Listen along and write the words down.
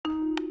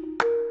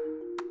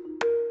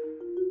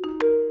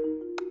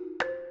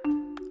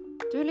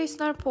Du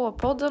lyssnar på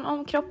podden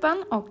om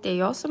kroppen och det är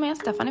jag som är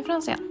Stephanie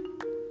Fransén.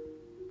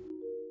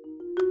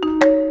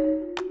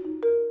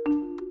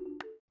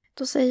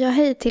 Då säger jag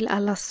hej till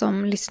alla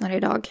som lyssnar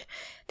idag.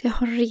 Det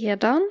har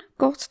redan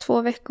gått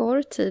 2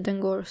 veckor,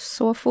 tiden går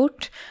så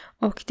fort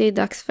och det är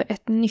dags för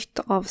ett nytt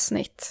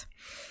avsnitt.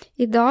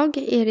 Idag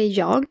är det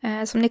jag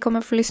som ni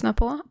kommer få lyssna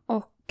på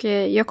och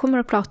jag kommer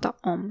att prata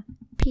om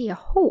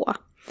pH.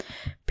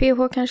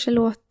 pH kanske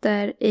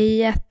låter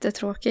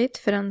jättetråkigt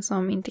för den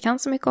som inte kan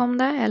så mycket om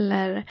det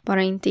eller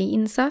bara inte är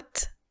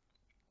insatt.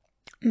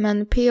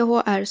 Men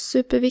pH är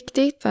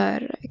superviktigt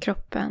för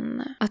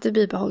kroppen att det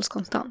bibehålls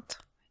konstant,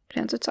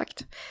 rent ut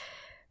sagt.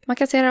 Man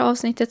kan se det här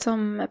avsnittet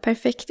som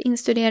perfekt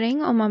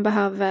instudering om man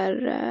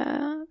behöver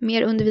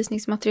mer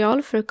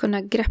undervisningsmaterial för att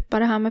kunna greppa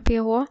det här med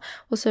pH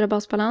och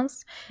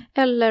syra-basbalans.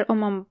 Eller om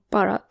man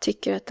bara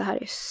tycker att det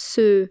här är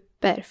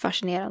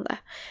superfascinerande.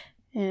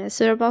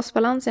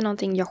 Syra-basbalans är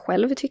någonting jag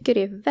själv tycker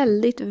är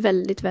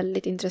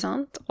väldigt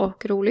intressant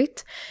och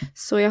roligt.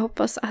 Så jag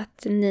hoppas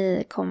att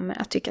ni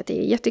kommer att tycka att det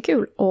är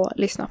jättekul att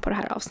lyssna på det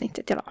här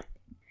avsnittet idag.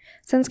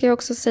 Sen ska jag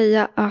också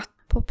säga att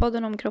på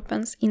podden om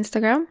kroppens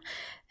Instagram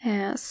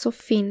så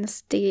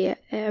finns det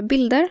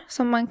bilder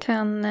som man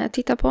kan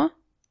titta på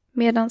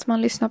medan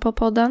man lyssnar på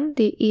podden.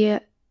 Det är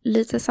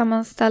lite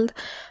sammanställd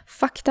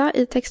fakta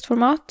i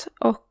textformat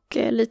och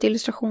lite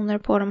illustrationer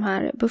på de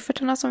här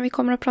buffertarna som vi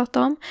kommer att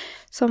prata om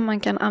som man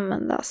kan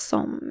använda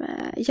som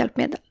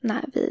hjälpmedel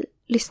när vi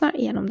lyssnar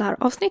igenom det här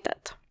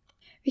avsnittet.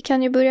 Vi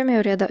kan ju börja med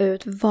att reda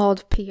ut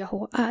vad pH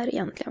är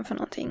egentligen för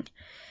någonting.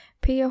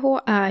 pH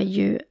är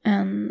ju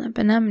en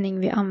benämning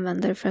vi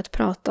använder för att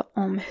prata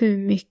om hur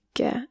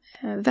mycket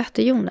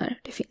vätejoner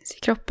det finns i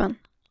kroppen.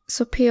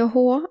 Så pH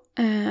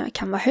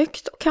kan vara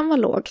högt och kan vara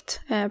lågt.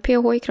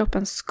 pH i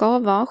kroppen ska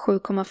vara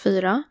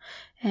 7,4.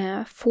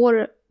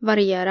 Får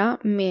variera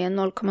med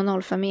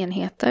 0,05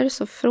 enheter.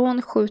 Så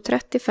från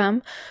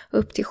 7,35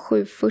 upp till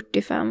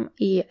 7,45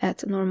 är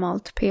ett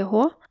normalt pH.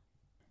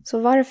 Så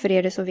varför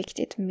är det så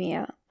viktigt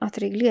med att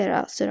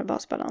reglera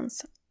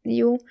syra-basbalans?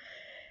 Jo,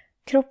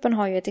 kroppen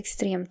har ju ett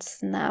extremt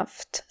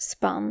snävt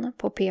spann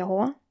på pH.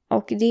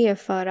 Och det är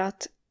för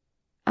att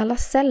alla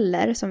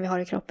celler som vi har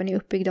i kroppen är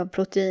uppbyggda av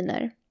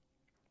proteiner.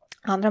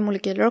 Andra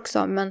molekyler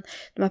också, men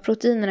de här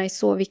proteinerna är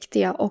så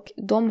viktiga och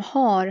de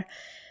har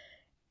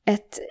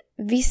ett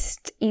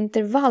visst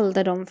intervall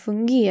där de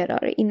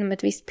fungerar inom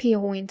ett visst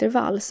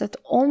pH-intervall. Så att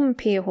om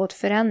pH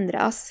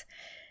förändras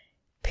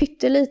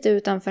pyttelite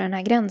utanför den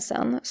här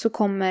gränsen så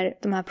kommer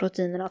de här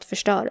proteinerna att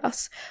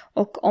förstöras.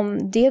 Och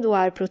om det då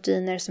är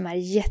proteiner som är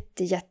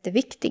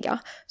jätteviktiga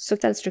så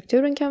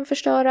cellstrukturen kan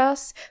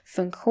förstöras,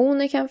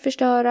 funktioner kan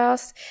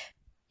förstöras,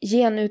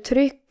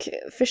 genuttryck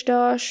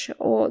förstörs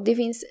och det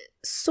finns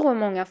så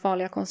många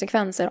farliga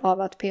konsekvenser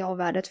av att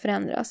pH-värdet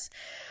förändras.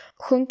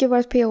 Sjunker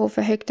vårt pH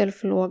för högt eller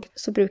för lågt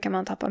så brukar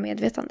man tappa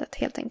medvetandet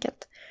helt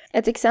enkelt.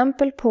 Ett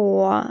exempel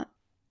på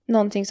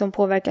någonting som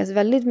påverkas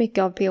väldigt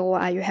mycket av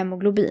pH är ju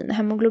hemoglobin.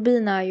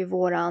 Hemoglobin är ju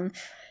våran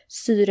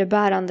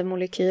syrebärande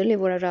molekyl i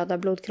våra röda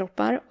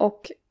blodkroppar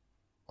och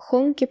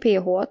sjunker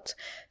pH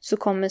så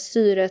kommer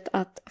syret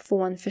att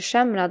få en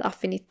försämrad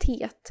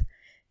affinitet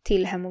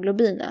till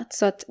hemoglobinet.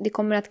 Så att det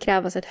kommer att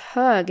krävas ett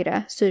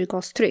högre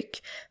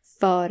syrgastryck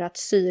för att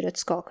syret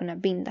ska kunna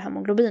binda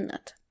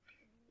hemoglobinet.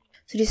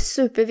 Så det är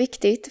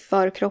superviktigt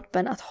för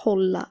kroppen att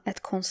hålla ett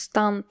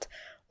konstant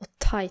och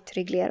tajt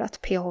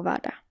reglerat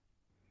pH-värde.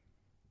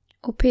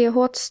 Och pH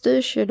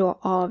styrs ju då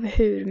av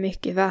hur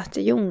mycket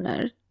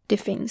vätejoner det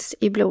finns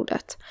i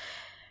blodet.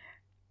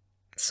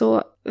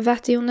 Så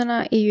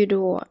vätejonerna är ju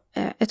då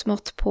ett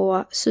mått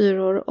på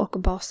syror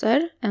och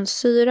baser. En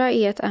syra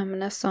är ett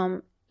ämne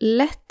som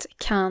lätt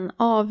kan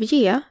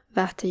avge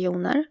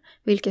vätejoner,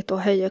 vilket då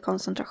höjer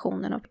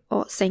koncentrationen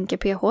och sänker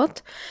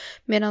pH.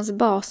 Medan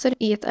baser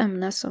är ett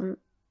ämne som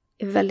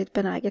är väldigt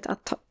benäget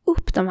att ta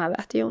upp de här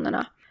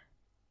vätejonerna.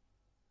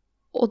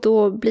 Och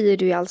då blir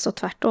det ju alltså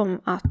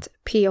tvärtom att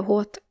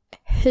pH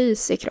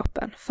höjs i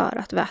kroppen för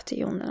att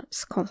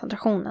vätejonens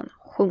koncentrationen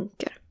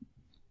sjunker.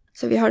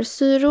 Så vi har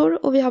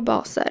syror och vi har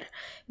baser.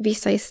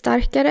 Vissa är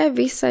starkare,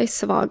 vissa är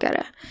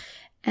svagare.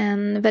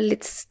 En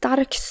väldigt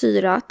stark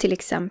syra till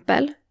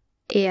exempel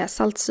är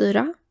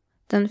saltsyra.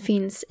 Den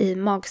finns i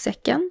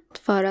magsäcken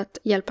för att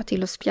hjälpa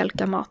till att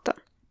spjälka maten.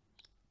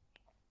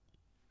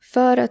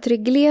 För att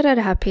reglera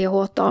det här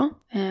pH då,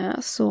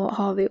 så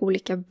har vi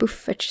olika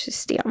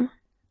buffertsystem.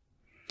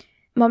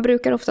 Man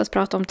brukar oftast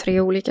prata om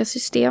 3 olika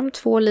system,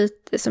 2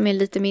 som är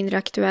lite mindre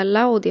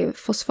aktuella och det är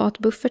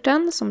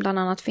fosfatbufferten som bland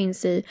annat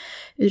finns i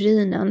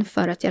urinen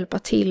för att hjälpa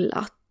till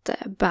att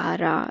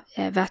bära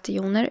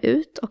vätejoner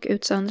ut och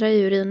utsöndra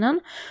i urinen.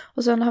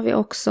 Och sen har vi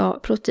också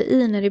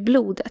proteiner i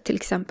blodet, till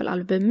exempel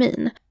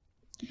albumin.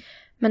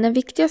 Men den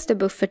viktigaste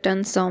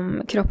bufferten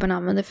som kroppen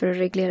använder för att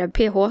reglera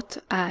pH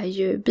är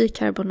ju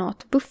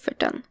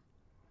bikarbonatbufferten.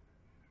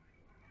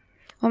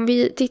 Om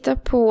vi tittar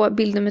på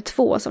bild nummer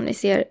 2 som ni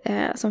ser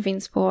som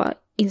finns på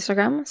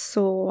Instagram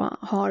så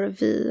har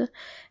vi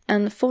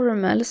en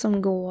formel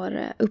som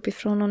går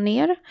uppifrån och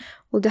ner.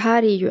 Och det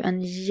här är ju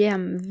en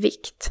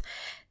jämvikt.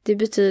 Det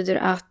betyder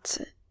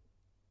att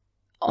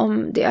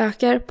Om det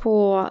ökar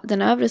på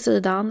den övre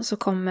sidan så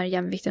kommer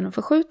jämvikten att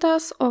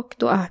förskjutas och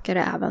då ökar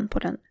det även på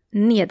den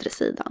nedre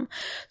sidan.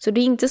 Så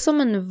det är inte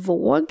som en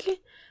våg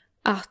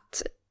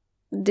att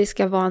det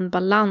ska vara en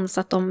balans,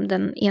 att om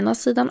den ena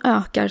sidan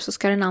ökar så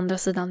ska den andra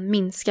sidan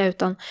minska,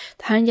 utan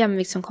det här är en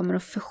jämvikt som kommer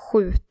att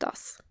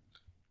förskjutas.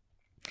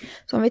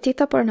 Så om vi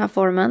tittar på den här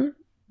formen,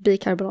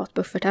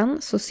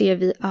 bikarbonatbufferten, så ser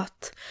vi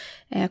att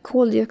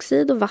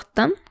koldioxid och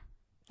vatten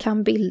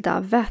kan bilda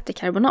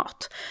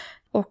vätekarbonat.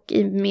 Och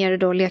i mer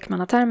då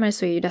lekmannatermer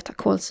så är ju detta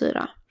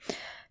kolsyra.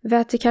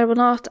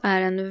 Vätekarbonat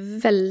är en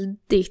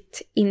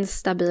väldigt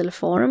instabil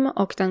form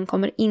och den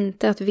kommer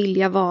inte att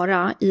vilja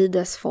vara i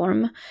dess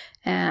form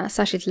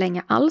särskilt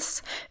länge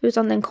alls,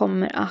 utan den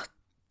kommer att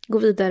gå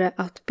vidare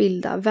att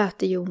bilda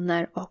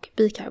vätejoner och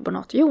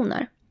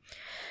bikarbonatjoner.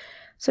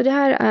 Så det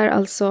här är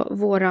alltså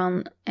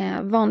våran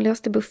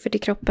vanligaste buffert i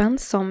kroppen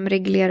som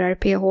reglerar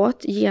pH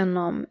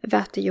genom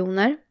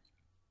vätejoner.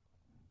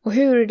 Och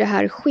hur det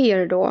här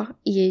sker då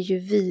är ju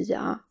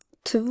via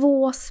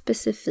 2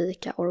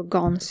 specifika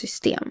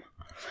organsystem.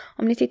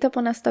 Om ni tittar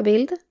på nästa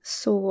bild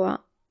så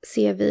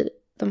ser vi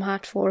de här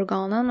 2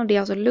 organen, och det är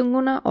alltså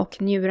lungorna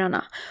och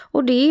njurarna.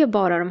 Och det är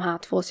bara de här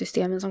 2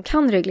 systemen som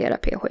kan reglera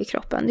pH i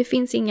kroppen. Det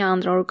finns inga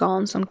andra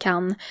organ som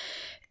kan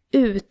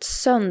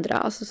utsöndra,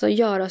 alltså så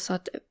göra så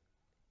att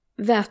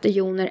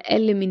vätejoner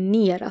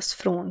elimineras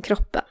från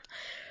kroppen.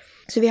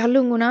 Så vi har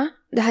lungorna.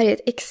 Det här är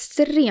ett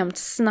extremt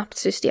snabbt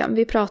system.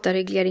 Vi pratar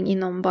reglering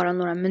inom bara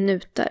några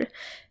minuter.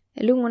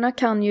 Lungorna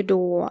kan ju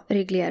då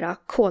reglera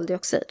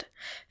koldioxid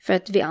för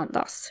att vi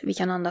andas. Vi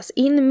kan andas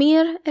in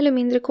mer eller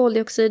mindre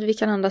koldioxid. Vi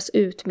kan andas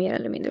ut mer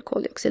eller mindre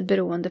koldioxid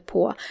beroende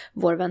på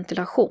vår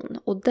ventilation.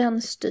 Och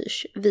den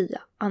styrs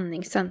via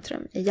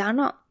andningscentrum i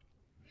hjärnan.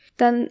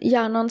 Den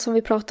hjärnan som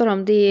vi pratar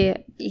om, det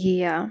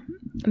är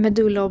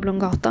medulla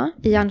oblongata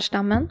i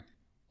hjärnstammen.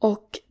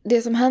 Och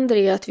det som händer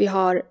är att vi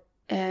har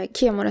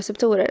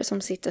kemoreceptorer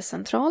som sitter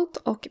centralt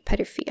och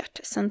perifert.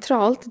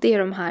 Centralt, det är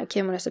de här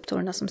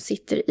kemoreceptorerna som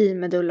sitter i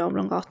medulla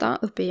oblongata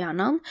uppe i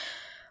hjärnan.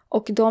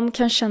 Och de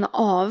kan känna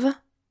av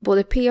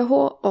både pH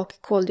och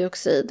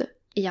koldioxid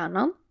i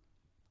hjärnan.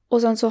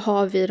 Och sen så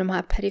har vi de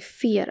här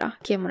perifera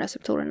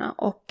kemoreceptorerna,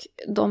 och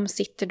de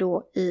sitter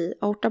då i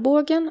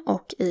aortabågen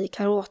och i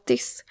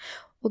karotis.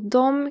 Och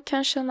de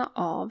kan känna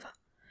av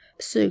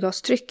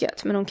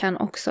syrgastrycket, men de kan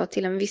också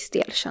till en viss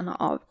del känna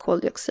av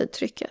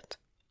koldioxidtrycket.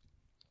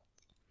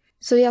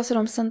 Så det är alltså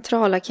de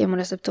centrala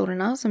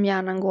kemoreceptorerna som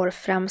hjärnan går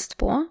främst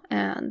på.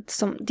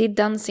 Det är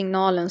den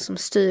signalen som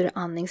styr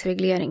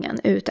andningsregleringen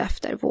ut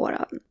efter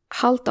vår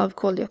halt av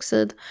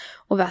koldioxid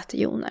och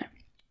vätejoner.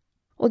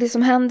 Och det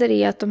som händer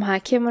är att de här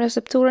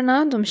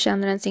kemoreceptorerna, de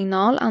känner en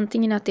signal,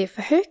 antingen att det är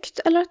för högt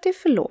eller att det är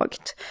för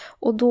lågt.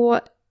 Och då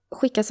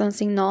skickas en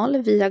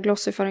signal via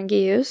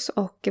glossopharyngeus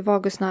och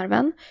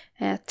vagusnerven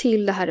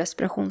till det här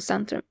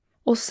respirationscentrum.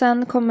 Och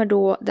sen kommer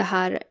då det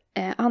här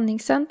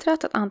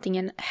andningscentret att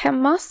antingen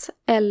hämmas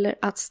eller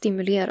att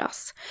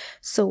stimuleras,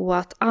 så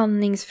att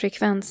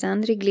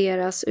andningsfrekvensen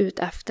regleras ut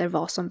efter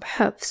vad som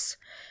behövs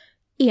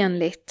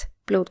enligt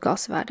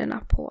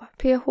blodgasvärdena på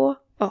pH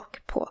och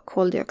på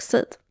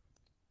koldioxid.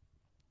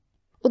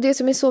 Och det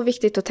som är så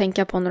viktigt att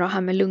tänka på när det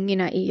här med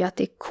lungorna är ju att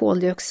det är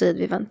koldioxid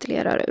vi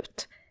ventilerar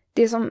ut.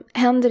 Det som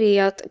händer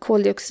är att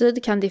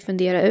koldioxid kan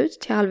diffundera ut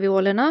till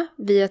alveolerna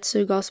via ett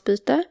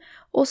syrgasbyte,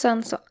 och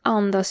sen så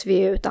andas vi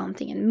ut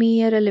antingen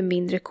mer eller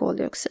mindre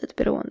koldioxid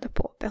beroende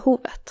på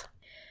behovet.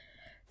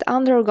 Det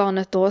andra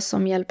organet då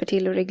som hjälper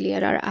till och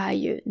reglerar är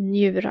ju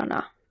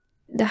njurarna.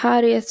 Det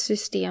här är ett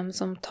system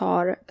som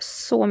tar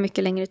så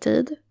mycket längre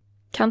tid.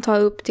 Kan ta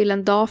upp till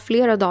en dag,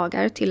 flera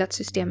dagar till att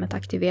systemet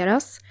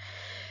aktiveras.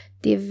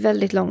 Det är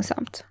väldigt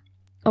långsamt.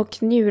 Och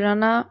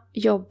njurarna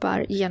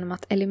jobbar genom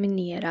att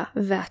eliminera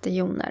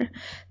vätejoner.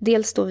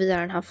 Dels då via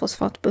den här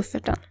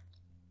fosfatbufferten.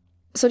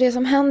 Så det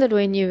som händer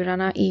då i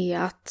njurarna är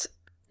att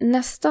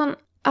nästan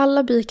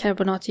alla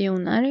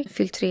bikarbonatjoner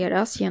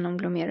filtreras genom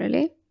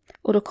glomeruli.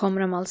 Och då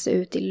kommer de alltså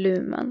ut i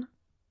lumen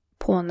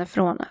på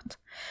nefronet.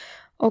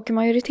 Och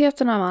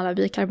majoriteten av alla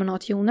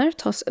bikarbonatjoner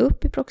tas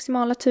upp i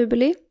proximala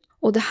tubuli.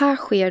 Och det här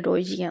sker då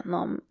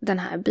genom den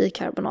här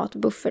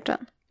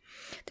bikarbonatbufferten.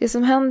 Det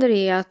som händer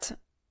är att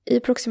i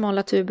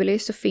proximala tubuli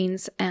så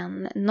finns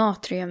en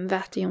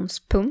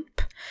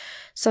natriumvätejonspump.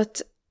 Så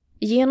att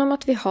genom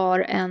att vi har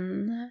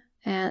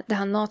det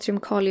här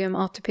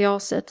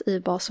natrium-kalium-ATPaset i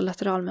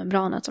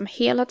basolateralmembranet som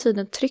hela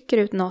tiden trycker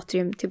ut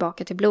natrium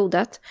tillbaka till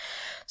blodet,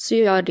 så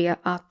gör det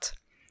att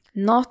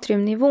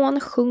natriumnivån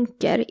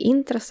sjunker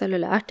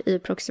intracellulärt i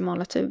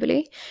proximala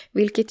tubuli,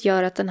 vilket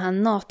gör att den här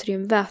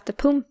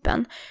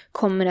natriumvätepumpen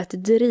kommer att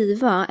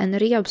driva en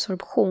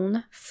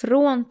reabsorption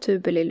från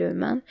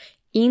tubulilumen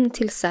in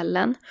till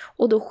cellen,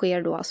 och då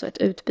sker då alltså ett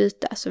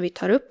utbyte. Så vi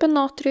tar upp en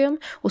natrium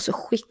och så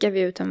skickar vi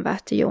ut en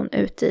vätejon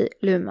ut i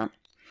lumen.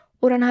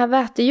 Och den här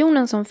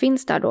vätejonen som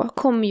finns där då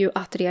kommer ju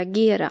att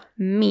reagera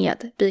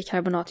med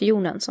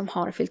bikarbonatjonen som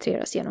har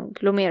filtrerats genom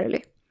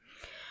glomeruli.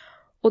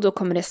 Och då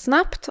kommer det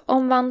snabbt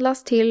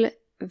omvandlas till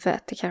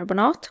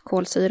vätekarbonat,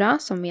 kolsyra,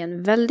 som är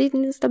en väldigt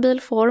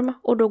instabil form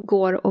och då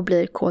går och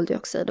blir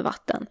koldioxid och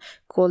vatten.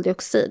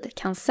 Koldioxid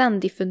kan sedan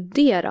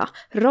diffundera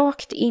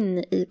rakt in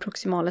i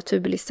proximala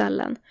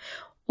tubulicellen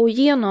och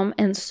genom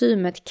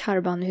enzymet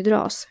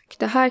karbonhydras.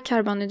 Det här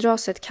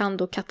karbonhydraset kan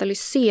då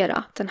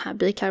katalysera den här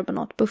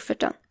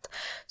bikarbonatbufferten.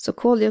 Så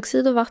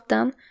koldioxid och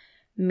vatten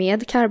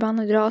med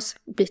karbonhydras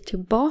blir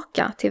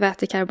tillbaka till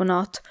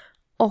vätekarbonat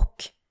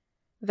och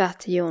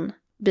vätejon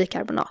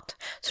bikarbonat.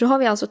 Så då har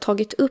vi alltså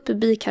tagit upp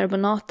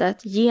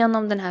bikarbonatet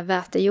genom den här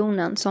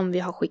vätejonen som vi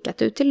har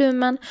skickat ut till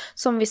lumen,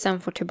 som vi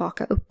sen får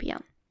tillbaka upp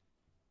igen.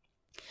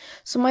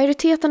 Så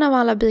majoriteten av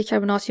alla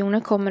bikarbonatjoner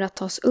kommer att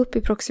tas upp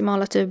i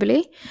proximala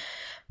tubuli.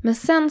 Men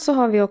sen så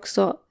har vi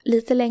också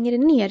lite längre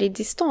ner i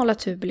distala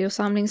tubuli och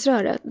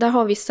samlingsröret. Där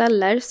har vi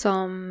celler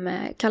som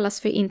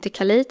kallas för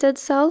intercalated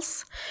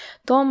cells.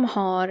 De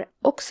har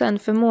också en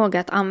förmåga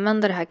att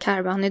använda det här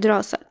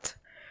karbonhydraset.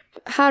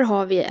 Här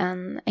har vi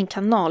en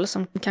kanal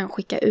som kan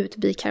skicka ut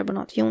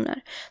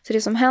bikarbonatjoner. Så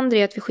det som händer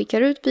är att vi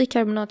skickar ut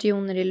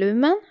bikarbonatjoner i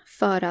lumen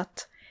för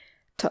att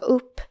ta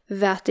upp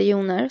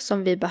vätejoner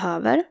som vi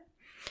behöver.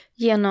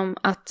 Genom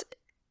att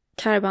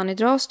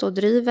karbonhydras då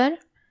driver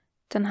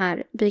den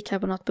här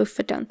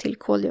bikarbonatbufferten till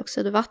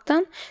koldioxid och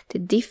vatten. Det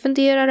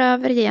diffunderar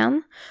över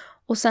igen.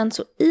 Och sen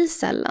så i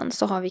cellen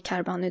så har vi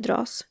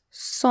karbonhydras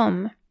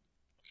som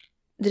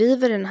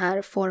driver den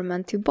här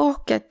formen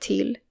tillbaka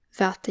till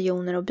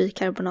vätejoner och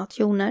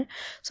bikarbonatjoner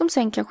som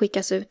sen kan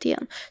skickas ut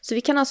igen. Så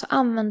vi kan alltså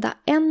använda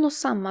en och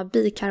samma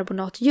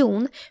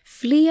bikarbonatjon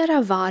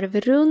flera varv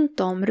runt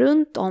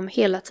om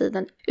hela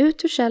tiden.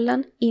 Ut ur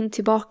cellen, in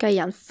tillbaka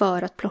igen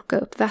för att plocka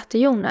upp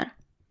vätejoner.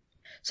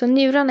 Så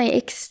njurarna är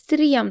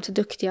extremt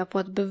duktiga på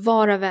att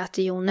bevara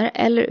vätejoner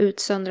eller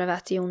utsöndra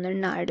vätejoner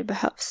när det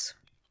behövs.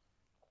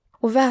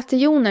 Och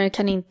vätejoner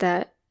kan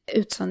inte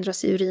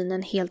utsöndras i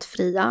urinen helt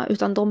fria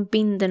utan de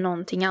binder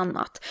någonting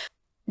annat.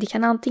 Det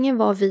kan antingen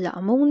vara via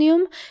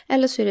ammonium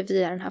eller så är det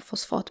via den här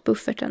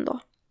fosfatbufferten då.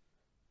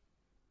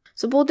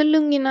 Så både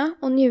lungorna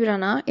och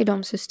njurarna är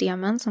de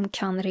systemen som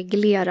kan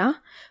reglera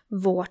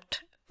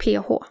vårt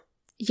pH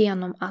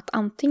genom att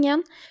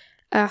antingen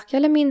öka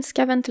eller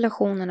minska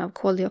ventilationen av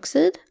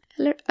koldioxid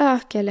eller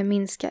öka eller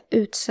minska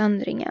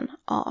utsöndringen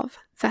av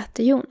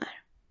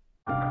vätejoner.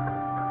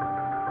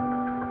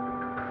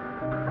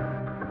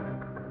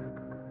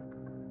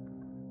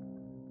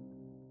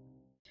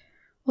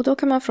 Och då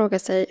kan man fråga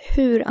sig,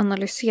 hur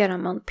analyserar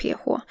man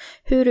pH?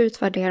 Hur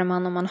utvärderar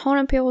man om man har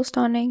en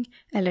pH-störning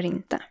eller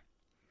inte?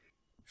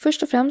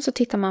 Först och främst så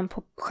tittar man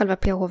på själva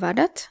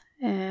pH-värdet,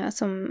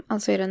 som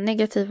alltså är den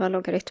negativa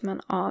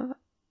logaritmen av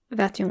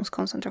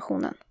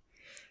vätejonskoncentrationen.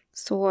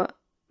 Så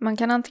man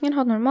kan antingen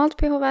ha normalt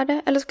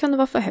pH-värde eller så kan det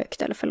vara för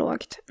högt eller för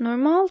lågt.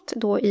 Normalt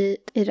då i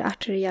det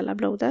arteriella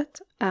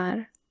blodet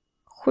är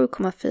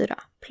 7,4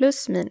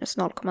 plus minus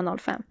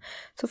 0,05.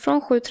 Så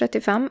från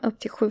 7,35 upp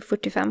till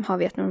 7,45 har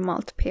vi ett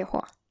normalt pH.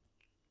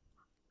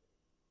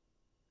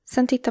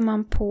 Sen tittar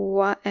man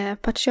på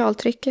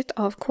partialtrycket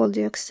av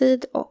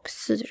koldioxid och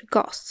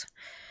syrgas.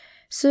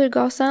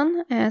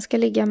 Syrgasen ska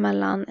ligga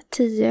mellan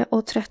 10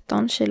 och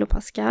 13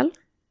 kilopascal.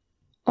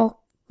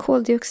 Och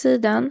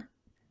koldioxiden,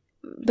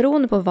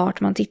 beroende på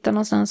vart man tittar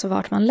någonstans och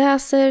vart man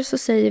läser, så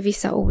säger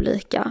vissa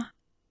olika.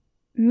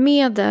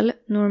 Medel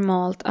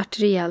normalt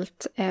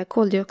arteriellt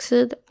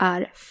koldioxid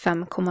är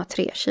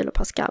 5,3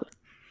 kilopascal.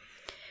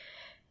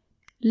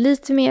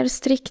 Lite mer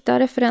strikta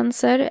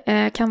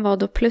referenser kan vara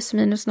då plus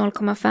minus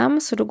 0,5,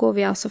 så då går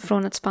vi alltså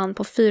från ett spann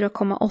på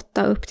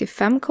 4,8 upp till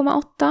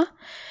 5,8.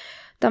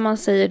 Där man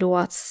säger då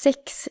att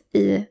 6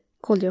 i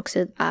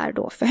koldioxid är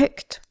då för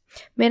högt.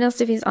 Medan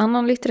det finns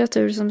annan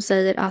litteratur som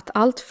säger att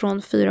allt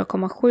från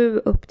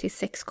 4,7 upp till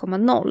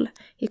 6,0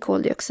 i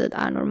koldioxid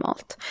är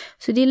normalt.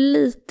 Så det är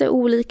lite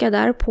olika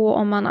där på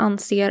om man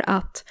anser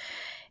att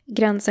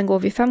gränsen går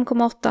vid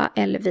 5,8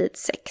 eller vid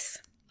 6.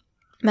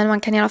 Men man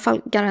kan i alla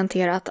fall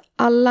garantera att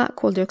alla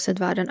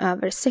koldioxidvärden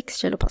över 6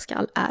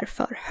 kilopascal är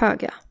för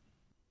höga.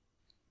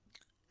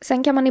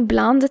 Sen kan man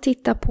ibland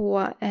titta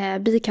på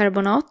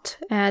bikarbonat.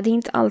 Det är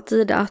inte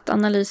alltid att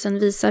analysen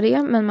visar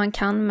det, men man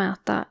kan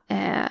mäta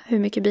hur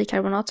mycket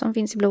bikarbonat som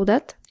finns i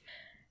blodet.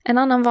 En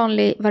annan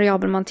vanlig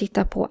variabel man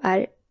tittar på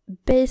är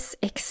base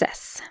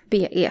excess,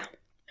 BE.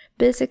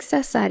 Base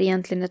excess är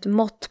egentligen ett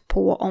mått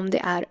på om det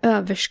är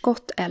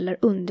överskott eller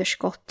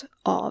underskott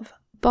av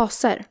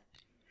baser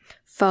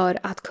för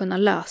att kunna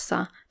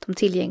lösa de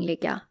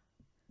tillgängliga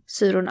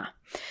syrorna.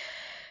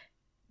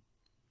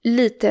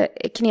 Lite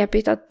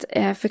knepigt att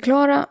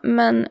förklara,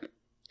 men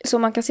så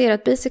man kan se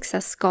att base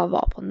excess ska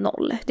vara på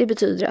 0. Det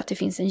betyder att det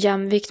finns en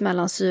jämvikt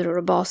mellan syror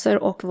och baser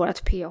och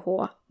vårt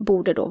pH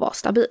borde då vara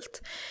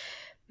stabilt.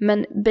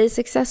 Men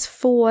base excess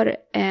får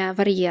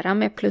variera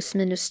med plus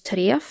minus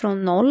 3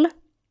 från 0.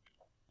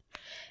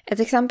 Ett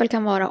exempel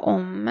kan vara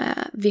om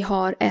vi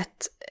har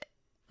ett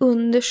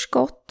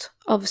underskott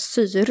av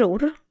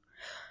syror.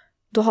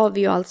 Då har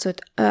vi ju alltså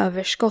ett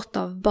överskott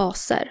av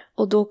baser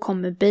och då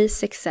kommer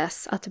base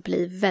excess att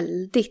bli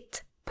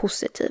väldigt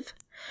positiv.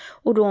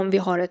 Och då om vi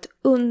har ett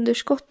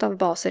underskott av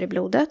baser i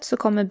blodet så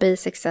kommer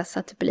base excess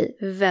att bli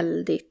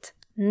väldigt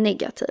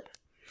negativ.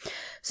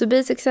 Så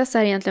base excess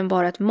är egentligen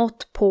bara ett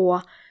mått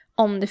på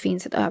om det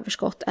finns ett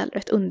överskott eller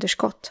ett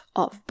underskott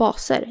av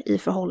baser i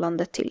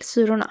förhållande till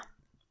syrorna.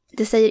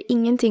 Det säger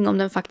ingenting om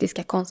den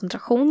faktiska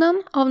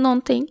koncentrationen av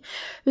någonting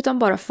utan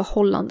bara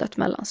förhållandet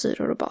mellan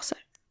syror och baser.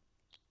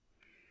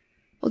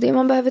 Och det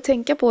man behöver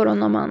tänka på då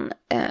när man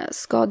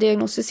ska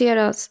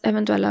diagnostisera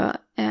eventuella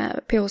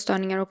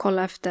pH-störningar och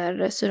kolla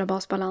efter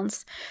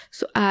syra-basbalans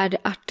så är det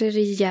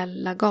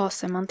arteriella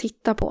gaser man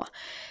tittar på.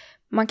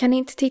 Man kan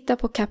inte titta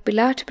på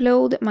kapillärt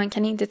blod, man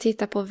kan inte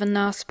titta på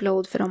venös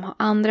blod för de har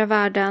andra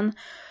värden.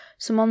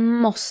 Så man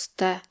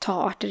måste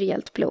ta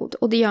arteriellt blod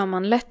och det gör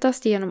man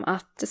lättast genom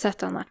att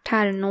sätta en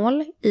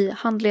artärnål i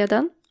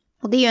handleden.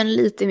 Och det är en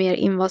lite mer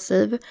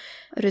invasiv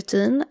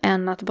rutin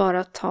än att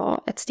bara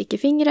ta ett stick i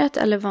fingret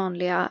eller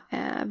vanliga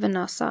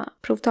venösa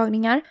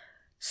provtagningar.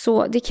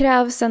 Så det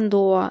krävs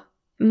ändå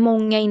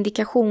många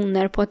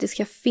indikationer på att det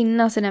ska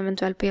finnas en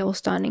eventuell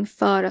pH-störning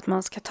för att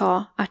man ska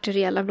ta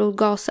arteriella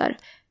blodgaser.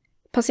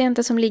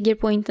 Patienter som ligger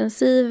på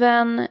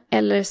intensiven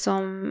eller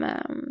som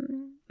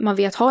man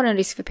vet har en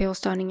risk för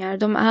pH-störningar,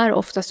 de är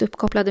oftast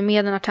uppkopplade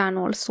med en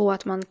artärnål så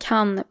att man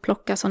kan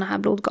plocka sådana här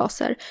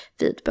blodgaser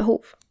vid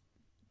behov.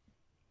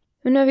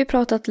 Men nu har vi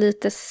pratat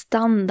lite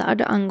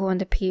standard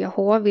angående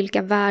pH,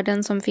 vilka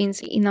värden som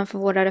finns innanför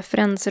våra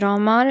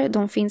referensramar.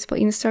 De finns på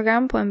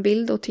Instagram på en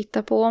bild att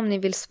titta på om ni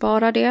vill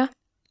spara det.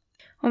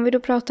 Om vi då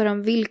pratar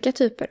om vilka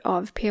typer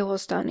av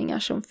pH-störningar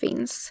som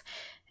finns.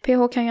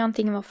 pH kan ju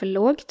antingen vara för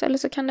lågt eller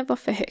så kan det vara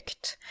för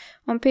högt.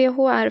 Om pH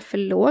är för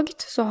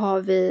lågt så har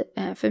vi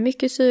för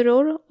mycket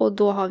syror och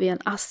då har vi en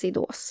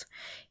acidos.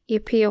 Är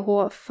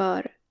pH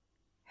för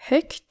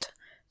högt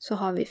så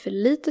har vi för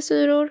lite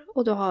syror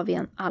och då har vi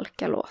en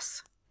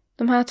alkalos.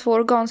 De här två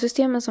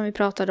organsystemen som vi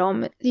pratade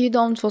om, det är ju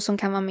de två som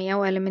kan vara med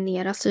och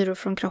eliminera syror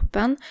från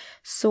kroppen.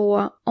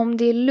 Så om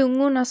det är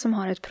lungorna som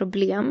har ett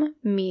problem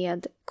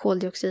med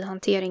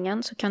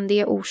koldioxidhanteringen så kan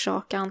det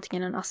orsaka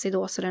antingen en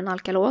acidos eller en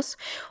alkalos.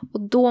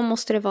 Och då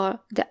måste det vara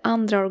det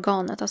andra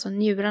organet, alltså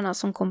njurarna,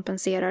 som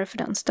kompenserar för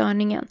den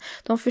störningen.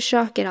 De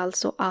försöker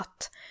alltså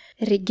att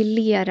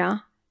reglera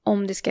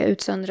om det ska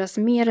utsöndras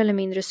mer eller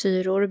mindre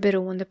syror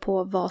beroende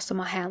på vad som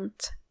har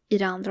hänt i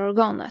det andra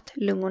organet,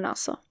 lungorna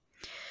alltså.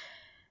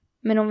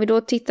 Men om vi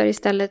då tittar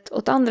istället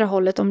åt andra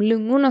hållet, om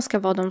lungorna ska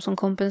vara de som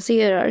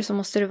kompenserar så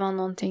måste det vara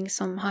någonting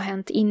som har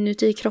hänt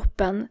inuti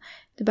kroppen.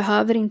 Det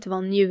behöver inte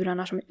vara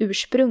njurarna som är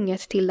ursprunget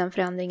till den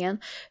förändringen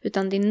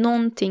utan det är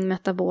någonting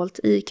metabolt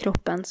i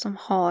kroppen som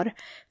har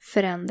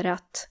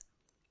förändrat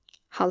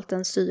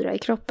halten syra i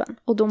kroppen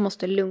och då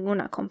måste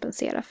lungorna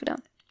kompensera för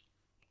den.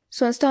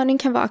 Så en störning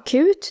kan vara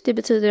akut, det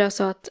betyder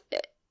alltså att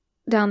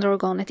det andra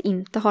organet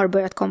inte har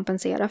börjat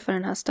kompensera för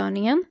den här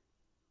störningen.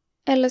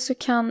 Eller så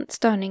kan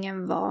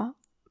störningen vara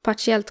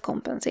partiellt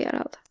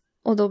kompenserad.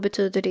 Och då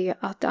betyder det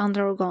att det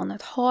andra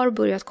organet har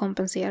börjat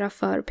kompensera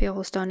för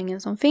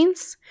pH-störningen som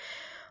finns.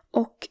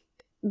 Och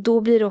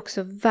då blir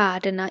också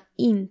värdena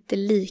inte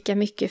lika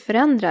mycket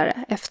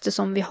förändrade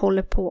eftersom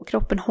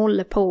kroppen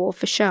håller på och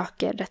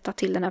försöker rätta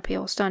till den här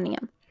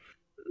pH-störningen.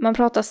 Man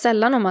pratar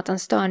sällan om att en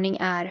störning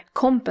är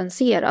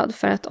kompenserad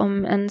för att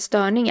om en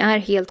störning är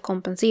helt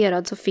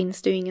kompenserad så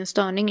finns det ju ingen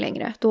störning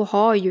längre. Då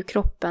har ju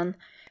kroppen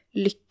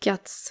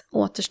lyckats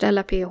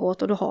återställa pH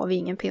och då har vi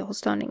ingen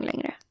pH-störning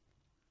längre.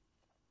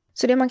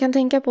 Så det man kan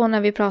tänka på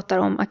när vi pratar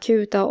om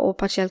akuta och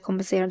partiellt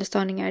kompenserade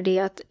störningar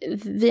är att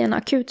vid en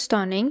akut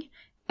störning,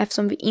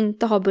 eftersom vi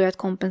inte har börjat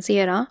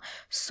kompensera,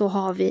 så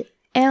har vi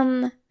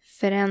en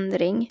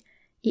förändring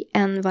i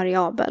en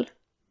variabel.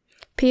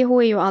 pH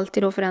är ju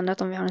alltid då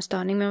förändrat om vi har en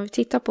störning, men om vi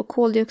tittar på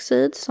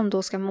koldioxid som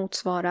då ska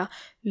motsvara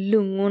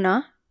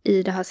lungorna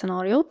i det här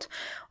scenariot.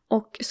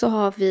 Och så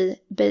har vi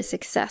base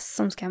excess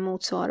som ska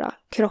motsvara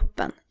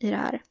kroppen i det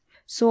här.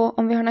 Så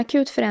om vi har en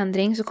akut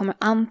förändring så kommer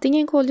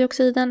antingen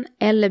koldioxiden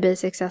eller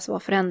base excess vara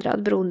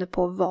förändrad beroende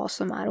på vad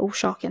som är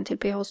orsaken till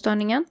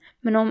pH-störningen.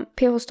 Men om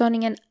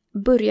pH-störningen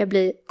börjar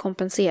bli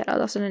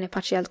kompenserad, alltså den är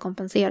partiellt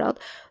kompenserad,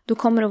 då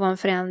kommer det vara en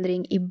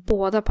förändring i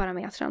båda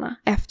parametrarna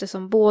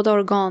eftersom båda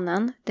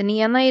organen, den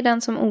ena är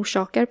den som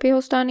orsakar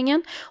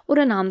pH-störningen och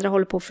den andra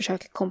håller på att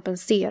försöka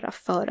kompensera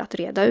för att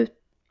reda ut.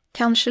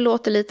 Kanske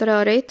låter lite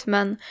rörigt,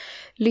 men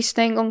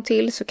lyssna en gång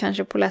till så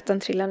kanske polletten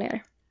trillar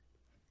ner.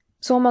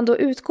 Så om man då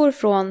utgår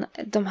från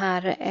de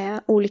här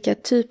olika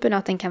typerna,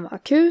 att den kan vara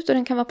akut och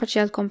den kan vara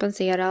partiellt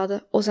kompenserad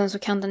och sen så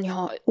kan den ju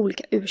ha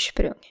olika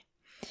ursprung.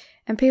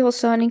 En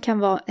pH-störning kan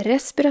vara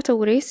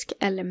respiratorisk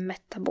eller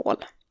metabol.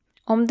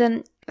 Om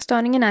den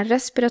störningen är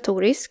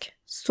respiratorisk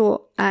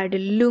så är det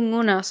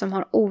lungorna som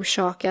har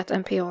orsakat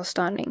en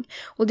pH-störning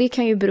och det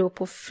kan ju bero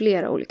på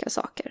flera olika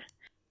saker.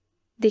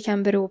 Det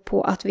kan bero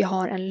på att vi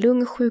har en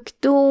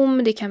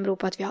lungsjukdom, det kan bero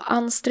på att vi har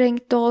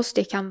ansträngt oss,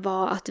 det kan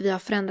vara att vi har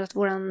förändrat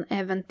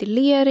vår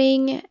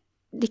ventilering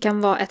Det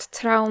kan vara ett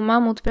trauma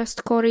mot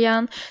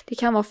bröstkorgen. Det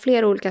kan vara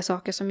flera olika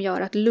saker som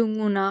gör att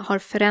lungorna har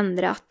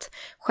förändrat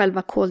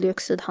själva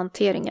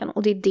koldioxidhanteringen.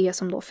 Och det är det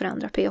som då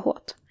förändrar pH.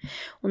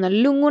 Och när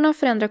lungorna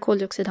förändrar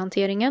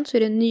koldioxidhanteringen så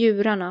är det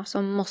njurarna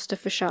som måste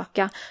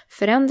försöka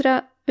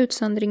förändra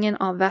utsöndringen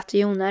av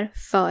vätejoner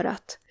för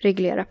att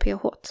reglera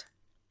pH.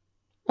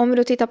 Om vi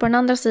då tittar på den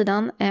andra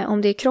sidan,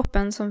 om det är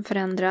kroppen som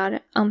förändrar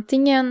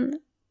antingen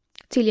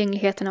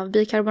tillgängligheten av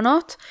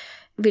bikarbonat,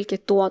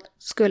 vilket då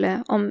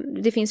skulle,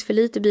 om det finns för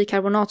lite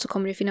bikarbonat så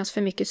kommer det finnas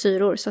för mycket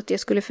syror så att det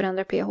skulle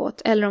förändra pH,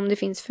 eller om det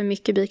finns för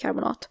mycket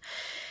bikarbonat.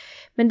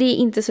 Men det är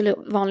inte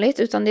så vanligt,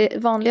 utan det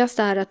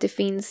vanligaste är att det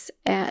finns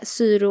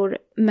syror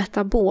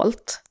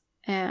metabolt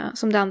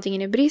som det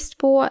antingen är brist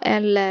på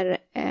eller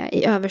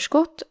i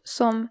överskott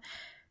som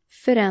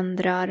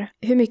förändrar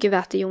hur mycket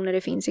vätejoner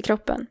det finns i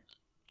kroppen.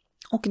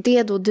 Och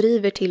det då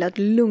driver till att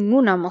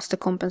lungorna måste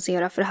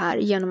kompensera för det här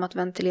genom att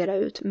ventilera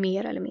ut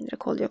mer eller mindre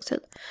koldioxid.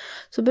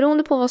 Så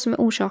beroende på vad som är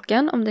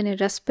orsaken, om den är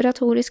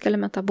respiratorisk eller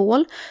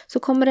metabol, så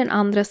kommer den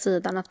andra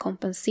sidan att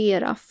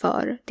kompensera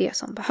för det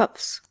som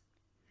behövs.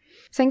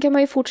 Sen kan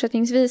man ju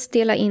fortsättningsvis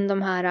dela in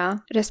de här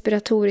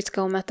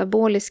respiratoriska och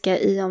metaboliska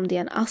i om det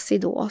är en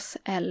acidos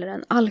eller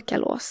en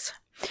alkalos.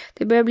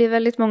 Det börjar bli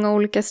väldigt många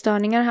olika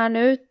störningar här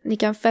nu. Ni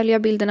kan följa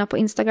bilderna på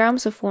Instagram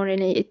så får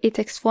ni i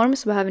textform,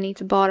 så behöver ni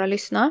inte bara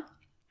lyssna.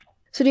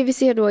 Så det vi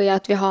ser då är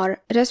att vi har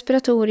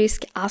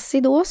respiratorisk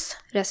acidos,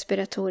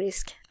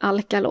 respiratorisk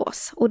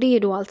alkalos. Och det är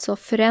då alltså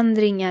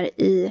förändringar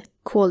i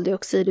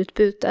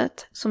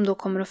koldioxidutbytet som då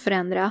kommer att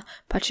förändra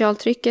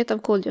partialtrycket av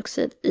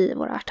koldioxid i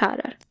våra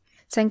artärer.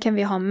 Sen kan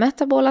vi ha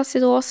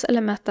metabolacidos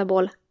eller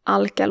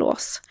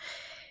metabolalkalos,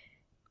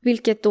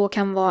 vilket då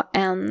kan vara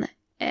en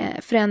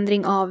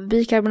förändring av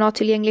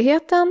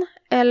bikarbonattillgängligheten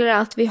eller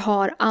att vi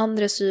har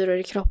andra syror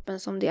i kroppen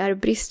som det är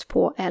brist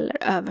på eller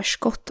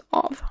överskott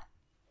av.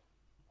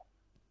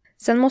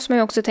 Sen måste man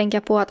ju också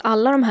tänka på att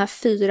alla de här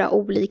 4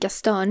 olika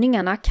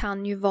störningarna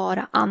kan ju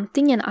vara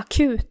antingen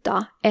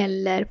akuta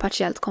eller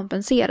partiellt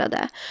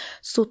kompenserade.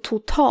 Så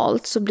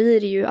totalt så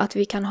blir det ju att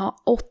vi kan ha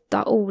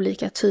 8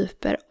 olika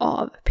typer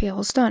av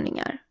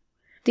pH-störningar.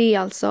 Det är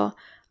alltså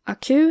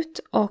akut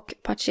och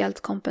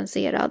partiellt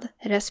kompenserad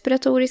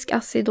respiratorisk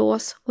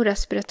acidos och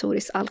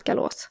respiratorisk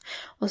alkalos.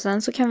 Och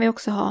sen så kan vi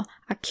också ha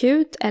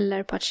akut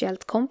eller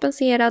partiellt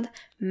kompenserad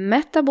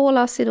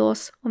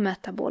metabolacidos och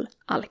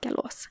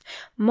metabolalkalos.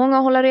 Många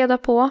att hålla reda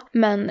på,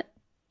 men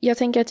jag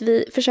tänker att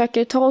vi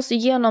försöker ta oss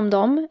igenom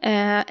dem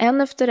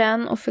en efter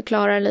en och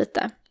förklara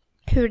lite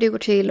hur det går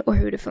till och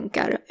hur det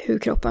funkar, hur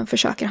kroppen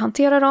försöker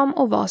hantera dem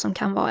och vad som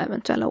kan vara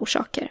eventuella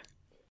orsaker.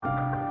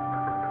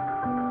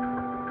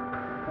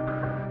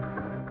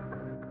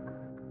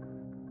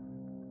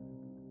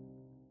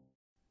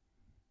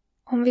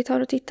 Om vi tar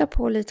och tittar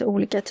på lite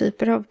olika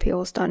typer av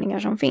pH-störningar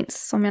som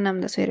finns. Som jag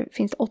nämnde så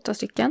finns det 8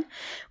 stycken.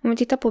 Om vi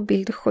tittar på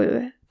bild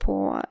 7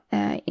 på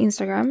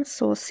Instagram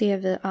så ser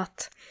vi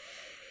att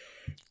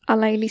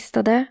alla är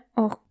listade.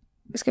 Och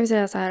ska vi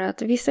säga så här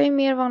att vissa är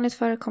mer vanligt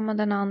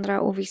förekommande än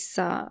andra och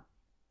vissa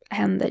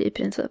händer i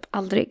princip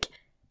aldrig.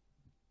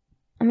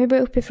 Om vi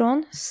börjar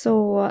uppifrån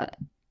så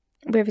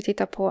börjar vi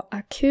titta på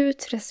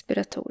akut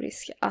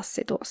respiratorisk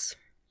acidos.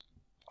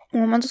 Och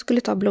om man då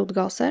skulle ta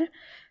blodgaser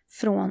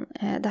från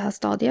det här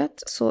stadiet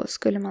så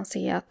skulle man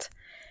se att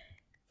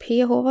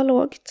pH var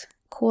lågt,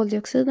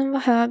 koldioxiden var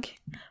hög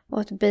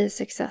och att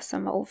base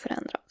excessen var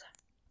oförändrad.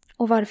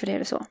 Och varför är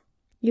det så?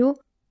 Jo,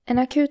 en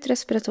akut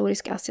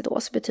respiratorisk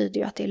acidos betyder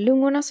ju att det är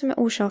lungorna som är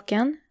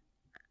orsaken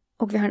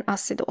och vi har en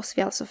acidos,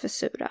 vi är alltså för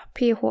sura.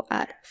 pH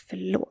är för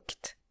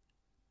lågt.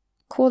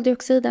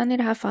 Koldioxiden i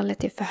det här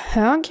fallet är för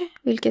hög,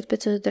 vilket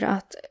betyder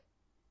att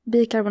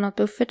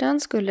bikarbonatbufferten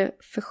skulle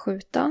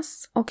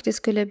förskjutas och det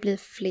skulle bli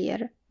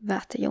fler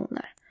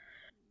vätejoner.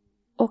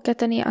 Och att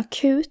den är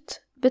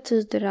akut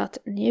betyder att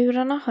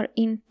njurarna har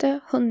inte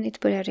hunnit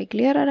börja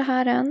reglera det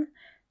här än,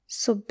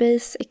 så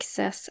base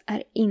excess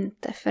är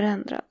inte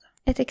förändrad.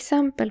 Ett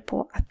exempel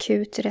på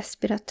akut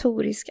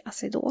respiratorisk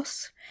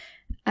acidos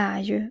är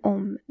ju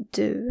om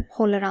du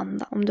håller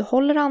andan. Om du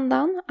håller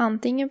andan,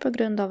 antingen på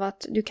grund av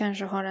att du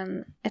kanske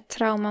har ett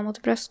trauma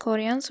mot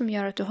bröstkorgen som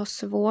gör att du har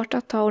svårt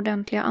att ta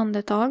ordentliga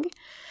andetag,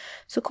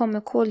 så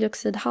kommer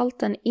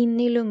koldioxidhalten in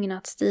i lungorna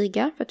att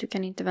stiga för att du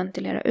kan inte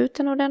ventilera ut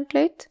den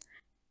ordentligt.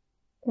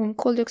 Och om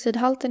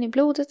koldioxidhalten i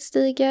blodet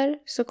stiger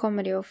så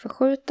kommer det att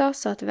förskjuta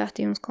så att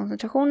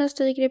vätejonskoncentrationen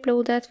stiger i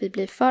blodet, vi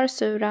blir för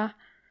sura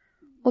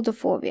och då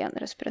får vi en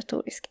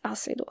respiratorisk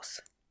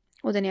acidos.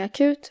 Och den är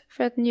akut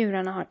för att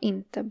njurarna har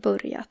inte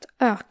börjat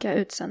öka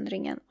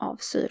utsöndringen av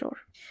syror.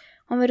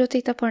 Om vi då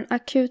tittar på en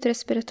akut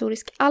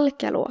respiratorisk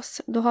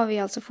alkalos, då har vi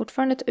alltså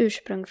fortfarande ett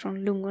ursprung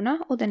från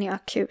lungorna och den är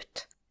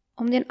akut.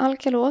 Om det är en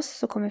alkalos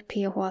så kommer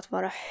pH att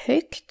vara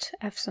högt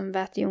eftersom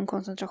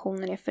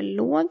vätejonkoncentrationen är för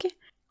låg.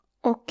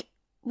 Och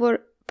vår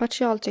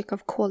partialtryck av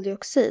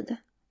koldioxid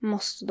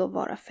måste då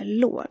vara för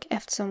låg.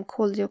 Eftersom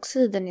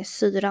koldioxiden är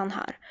syran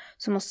här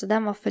så måste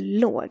den vara för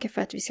låg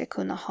för att vi ska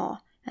kunna ha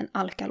en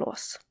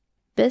alkalos.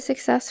 Base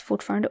excess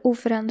fortfarande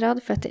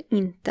oförändrad för att den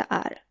inte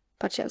är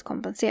partiellt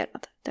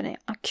kompenserad. Den är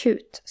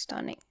akut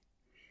störning.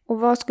 Och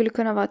vad skulle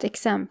kunna vara ett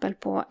exempel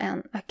på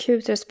en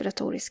akut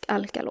respiratorisk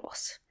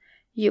alkalås?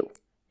 Jo,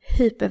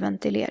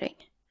 hyperventilering.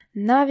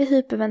 När vi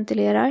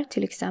hyperventilerar,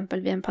 till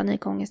exempel vid en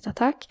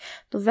panikångestattack,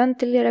 då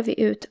ventilerar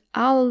vi ut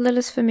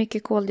alldeles för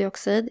mycket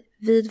koldioxid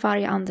vid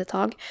varje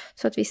andetag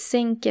så att vi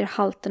sänker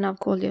halten av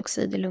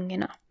koldioxid i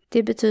lungorna.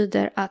 Det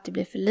betyder att det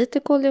blir för lite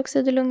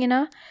koldioxid i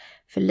lungorna,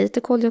 för lite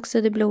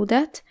koldioxid i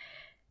blodet,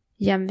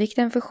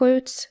 jämvikten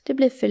förskjuts, det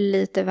blir för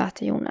lite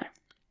vätejoner.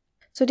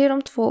 Så det är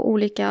de 2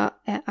 olika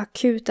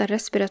akuta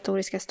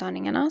respiratoriska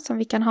störningarna som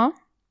vi kan ha.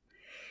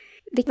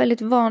 Det är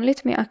väldigt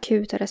vanligt med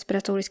akuta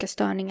respiratoriska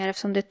störningar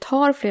eftersom det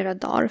tar flera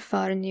dagar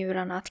för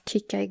njurarna att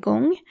kicka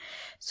igång.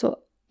 Så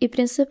i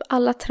princip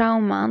alla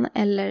trauman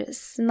eller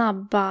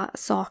snabba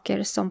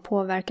saker som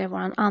påverkar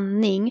vår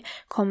andning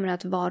kommer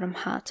att vara de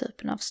här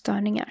typen av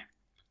störningar.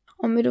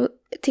 Om vi då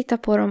tittar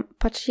på de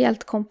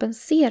partiellt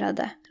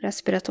kompenserade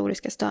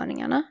respiratoriska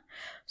störningarna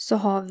så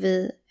har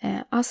vi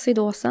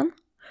acidosen.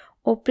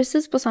 Och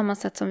precis på samma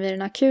sätt som vid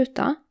den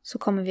akuta så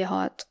kommer vi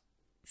ha ett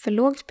för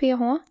lågt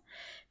pH.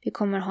 Vi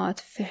kommer ha ett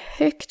för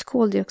högt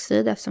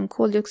koldioxid. Eftersom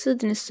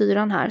koldioxiden är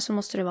syran här så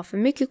måste det vara för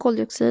mycket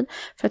koldioxid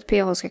för att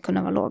pH ska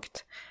kunna vara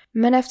lågt.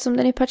 Men eftersom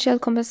den är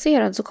partiellt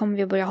kompenserad så kommer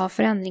vi börja ha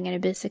förändringar i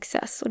base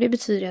excess. Och det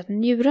betyder att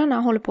njurarna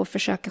håller på att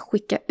försöka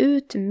skicka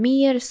ut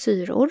mer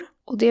syror.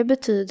 Och det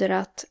betyder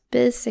att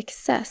base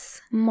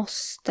excess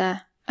måste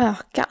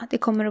öka. Det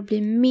kommer att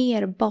bli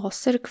mer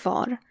baser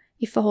kvar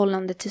i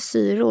förhållande till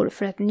syror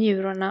för att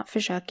njurarna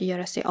försöker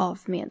göra sig av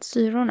med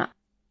syrorna.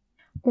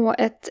 Och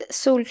ett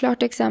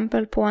solklart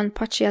exempel på en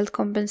partiellt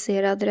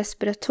kompenserad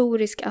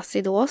respiratorisk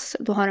acidos,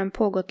 då har den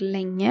pågått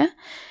länge.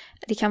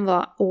 Det kan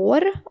vara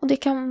år och det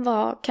kan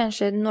vara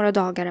kanske några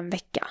dagar, en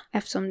vecka,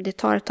 eftersom det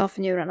tar ett tag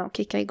för njurarna att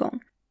kicka igång.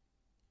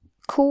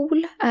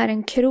 KOL är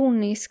en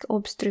kronisk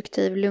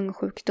obstruktiv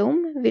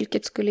lungsjukdom,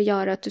 vilket skulle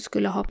göra att du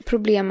skulle ha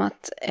problem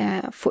att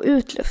få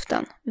ut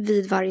luften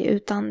vid varje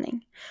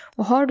utandning.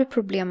 Och har du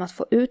problem att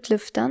få ut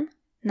luften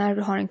när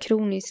du har en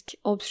kronisk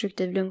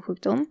obstruktiv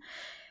lungsjukdom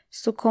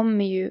så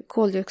kommer ju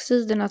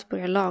koldioxiden att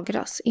börja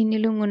lagras in i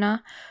lungorna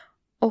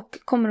och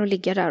kommer att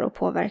ligga där och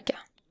påverka.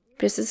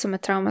 Precis som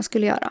ett trauma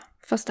skulle göra,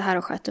 fast det här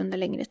har skett under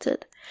längre tid.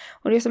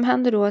 Och det som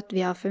händer då är att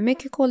vi har för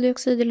mycket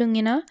koldioxid i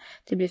lungorna,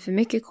 det blir för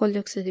mycket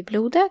koldioxid i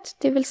blodet,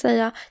 det vill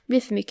säga det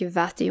blir för mycket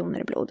vätejoner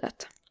i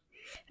blodet.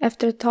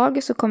 Efter ett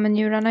tag så kommer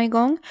njurarna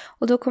igång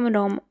och då kommer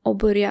de att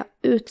börja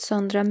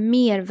utsöndra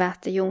mer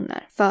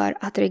vätejoner för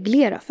att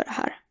reglera för det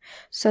här.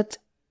 Så att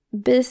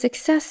base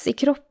excess i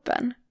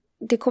kroppen,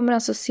 det kommer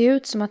alltså se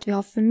ut som att vi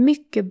har för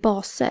mycket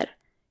baser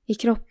i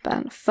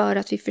kroppen för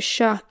att vi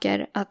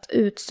försöker att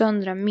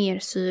utsöndra mer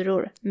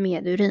syror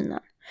med urinen.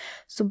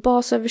 Så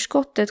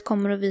basöverskottet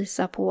kommer att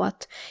visa på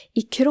att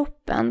i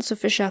kroppen så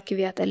försöker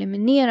vi att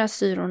eliminera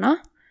syrorna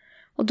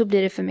och då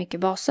blir det för mycket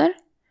baser.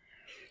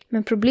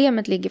 Men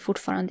problemet ligger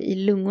fortfarande i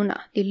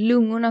lungorna. Det är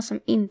lungorna som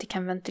inte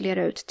kan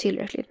ventilera ut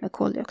tillräckligt med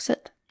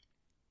koldioxid.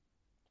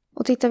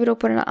 Och tittar vi då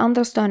på den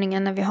andra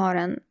störningen när vi har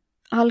en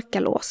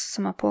alkalås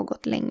som har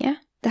pågått länge.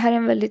 Det här är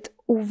en väldigt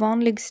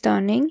ovanlig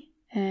störning.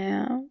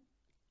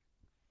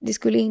 Det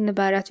skulle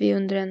innebära att vi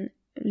under en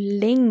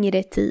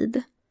längre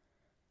tid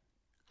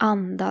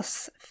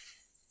andas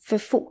för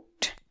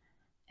fort.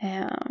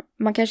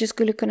 Man kanske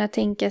skulle kunna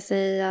tänka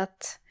sig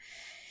att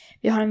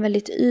vi har en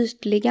väldigt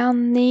ytlig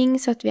andning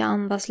så att vi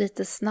andas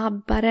lite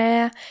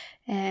snabbare.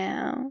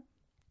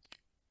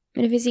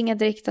 Men det finns inga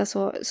direkta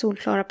så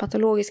solklara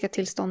patologiska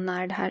tillstånd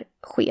när det här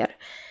sker.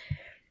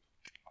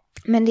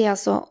 Men det är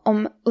alltså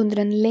om under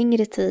en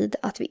längre tid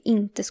att vi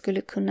inte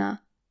skulle kunna,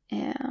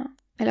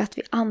 eller att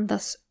vi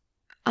andas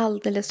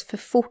alldeles för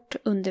fort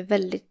under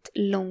väldigt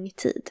lång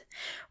tid.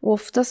 Och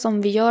oftast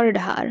om vi gör det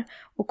här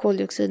och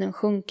koldioxiden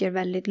sjunker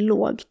väldigt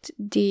lågt,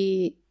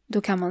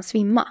 då kan man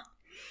svimma.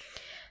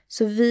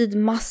 Så vid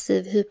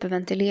massiv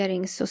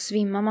hyperventilering så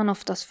svimmar man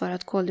oftast för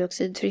att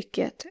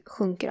koldioxidtrycket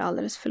sjunker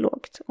alldeles för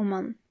lågt och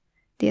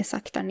det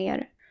saktar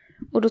ner.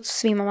 Och då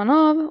svimmar man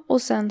av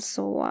och sen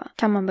så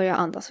kan man börja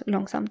andas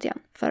långsamt igen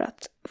för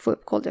att få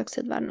upp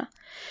koldioxidvärdena.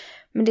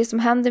 Men det som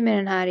händer med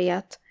den här är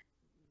att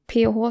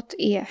pH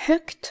är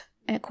högt,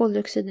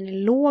 koldioxiden är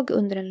låg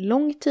under en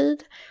lång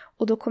tid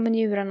och då kommer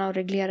njurarna att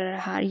reglera det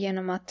här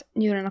genom att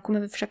njurarna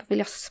kommer att försöka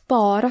vilja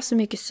spara så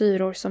mycket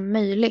syror som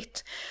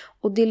möjligt.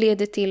 Och det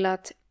leder till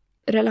att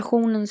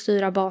relationen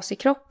syra-bas i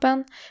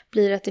kroppen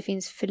blir att det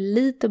finns för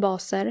lite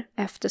baser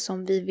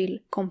eftersom vi vill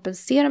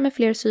kompensera med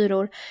fler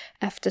syror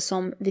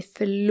eftersom vi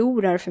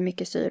förlorar för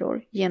mycket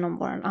syror genom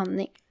vår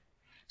andning.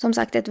 Som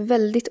sagt, ett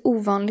väldigt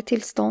ovanligt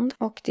tillstånd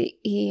och det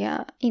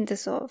är inte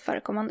så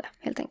förekommande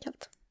helt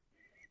enkelt.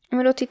 Om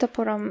vi då tittar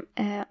på de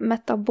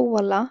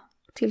metabola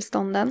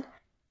tillstånden.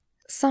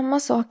 Samma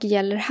sak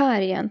gäller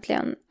här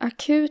egentligen.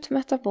 Akut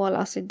metabol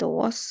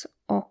acidos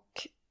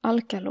och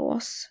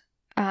alkalås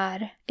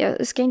är,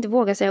 jag ska inte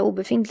våga säga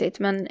obefintligt,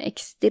 men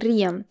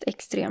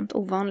extremt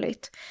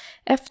ovanligt.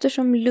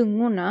 Eftersom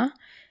lungorna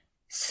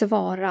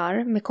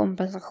svarar med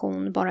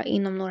kompensation bara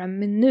inom några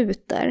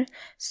minuter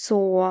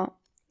så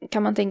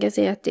kan man tänka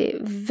sig att det är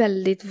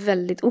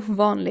väldigt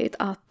ovanligt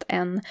att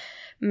en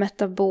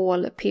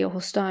metabol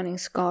pH-störning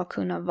ska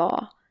kunna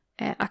vara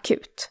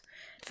akut.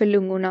 För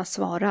lungorna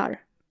svarar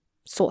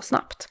så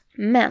snabbt.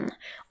 Men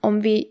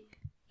om vi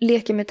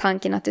leker med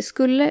tanken att det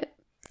skulle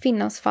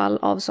finnas fall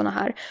av sådana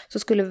här, så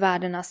skulle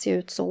värdena se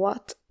ut så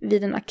att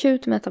vid en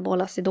akut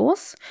metabol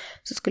acidos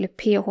så skulle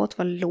pH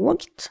vara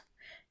lågt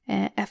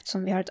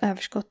eftersom vi har ett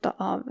överskott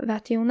av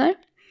vätejoner.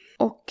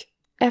 Och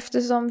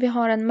eftersom vi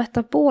har en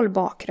metabol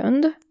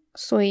bakgrund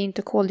så är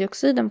inte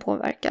koldioxiden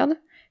påverkad,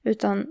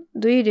 utan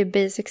då är det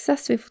base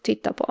excess vi får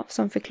titta på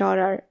som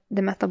förklarar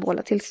det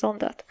metabola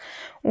tillståndet.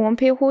 Och om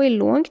pH är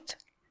lågt,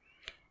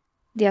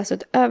 det är alltså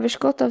ett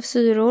överskott av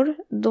syror,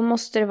 då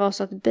måste det vara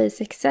så att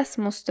base excess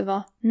måste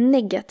vara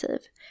negativ.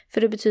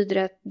 För det betyder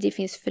att det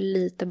finns för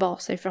lite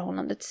baser i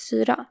förhållande till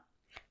syra.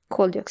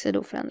 Koldioxid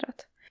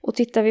oförändrat. Och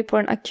tittar vi på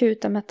den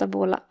akuta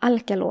metabola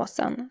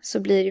alkalosen så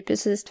blir det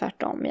precis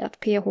tvärtom i att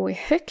pH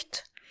är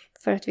högt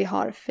för att vi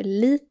har för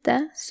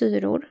lite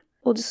syror.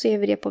 Och då ser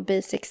vi det på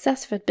base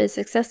excess för att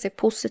base excess är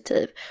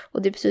positiv.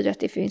 Och det betyder att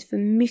det finns för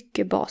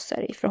mycket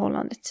baser i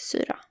förhållande till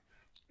syra.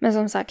 Men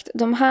som sagt,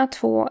 de här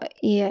två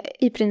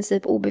är i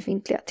princip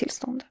obefintliga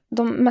tillstånd.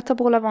 De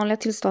metabola vanliga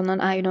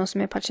tillstånden är ju de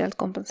som är partiellt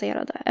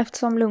kompenserade.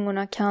 Eftersom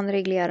lungorna kan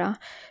reglera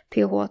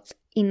pH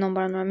inom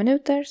bara några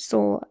minuter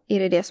så är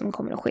det det som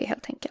kommer att ske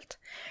helt enkelt.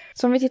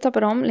 Så om vi tittar på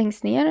dem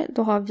längst ner,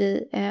 då har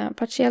vi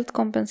partiellt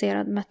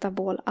kompenserad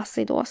metabol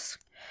acidos.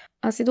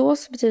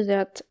 Acidos betyder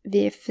att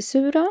vi är för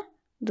sura,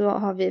 då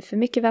har vi för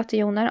mycket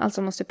vätejoner,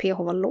 alltså måste pH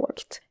vara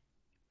lågt.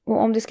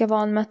 Och om det ska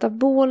vara en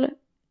metabol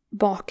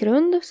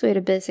bakgrund så är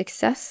det base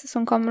excess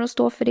som kommer att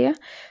stå för det.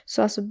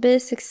 Så alltså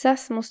base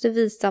excess måste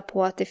visa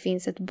på att det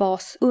finns ett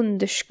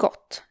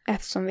basunderskott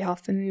eftersom vi har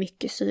för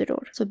mycket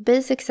syror. Så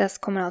base excess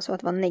kommer alltså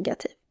att vara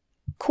negativ.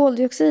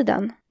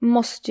 Koldioxiden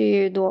måste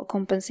ju då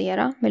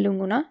kompensera med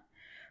lungorna.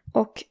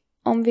 Och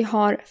om vi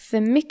har för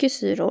mycket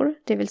syror,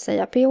 det vill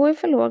säga pH är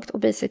för lågt och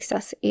base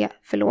excess är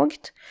för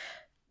lågt,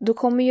 då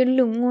kommer ju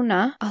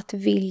lungorna att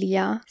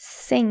vilja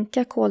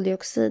sänka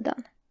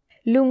koldioxiden.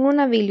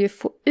 Lungorna vill ju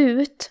få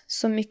ut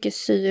så mycket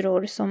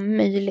syror som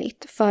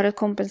möjligt för att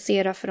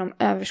kompensera för de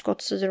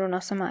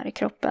överskottssyrorna som är i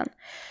kroppen.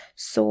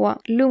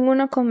 Så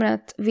lungorna kommer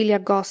att vilja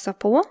gasa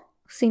på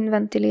sin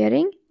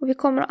ventilering och vi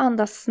kommer att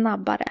andas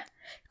snabbare.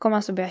 Vi kommer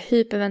alltså börja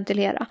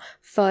hyperventilera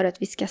för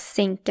att vi ska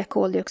sänka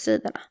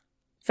koldioxiderna.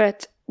 För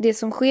att det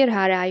som sker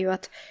här är ju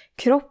att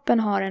kroppen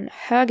har en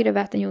högre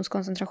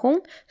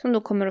vätejonskoncentration som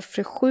då kommer att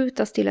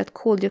förskjutas till att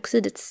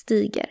koldioxidet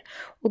stiger.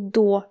 Och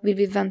då vill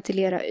vi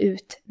ventilera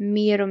ut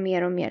mer och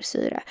mer och mer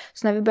syre.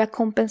 Så när vi börjar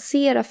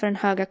kompensera för den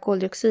höga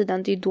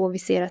koldioxiden, det är då vi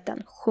ser att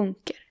den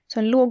sjunker. Så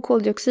en låg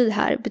koldioxid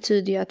här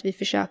betyder ju att vi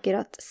försöker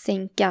att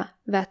sänka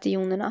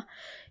vätejonerna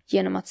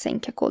genom att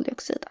sänka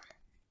koldioxiden.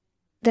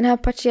 Den här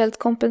partiellt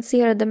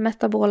kompenserade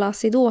metabola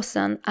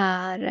acidosen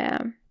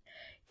är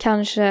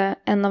kanske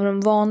en av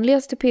de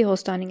vanligaste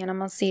pH-störningarna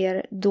man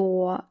ser,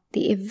 då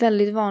det är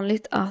väldigt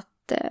vanligt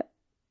att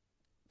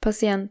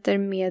patienter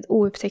med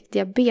oupptäckt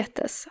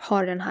diabetes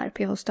har den här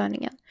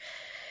pH-störningen.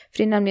 För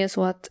det är nämligen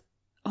så att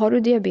har du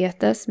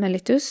diabetes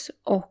mellitus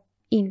och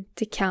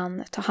inte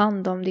kan ta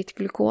hand om ditt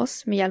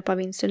glukos med hjälp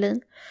av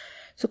insulin,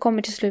 så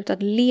kommer till slut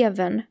att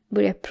levern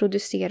börja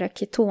producera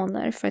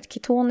ketoner. För att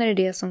ketoner är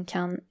det som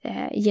kan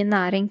ge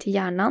näring till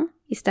hjärnan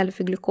istället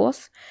för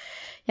glukos.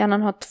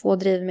 Hjärnan har 2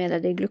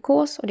 drivmedel, det är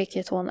glukos och det är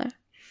ketoner.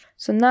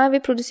 Så när vi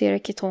producerar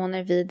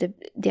ketoner vid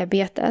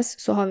diabetes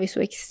så har vi så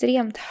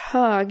extremt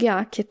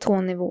höga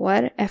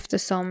ketonnivåer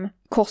eftersom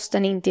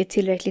kosten inte är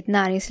tillräckligt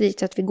näringsrik,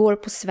 så att vi går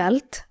på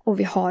svält och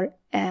vi har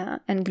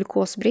en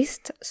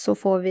glukosbrist, så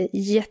får vi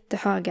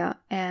jättehöga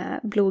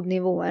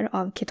blodnivåer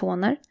av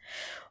ketoner.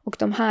 Och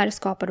de här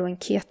skapar då en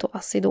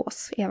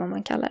ketoacidos, är vad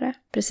man kallar det.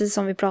 Precis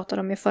som vi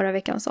pratade om i förra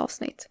veckans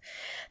avsnitt.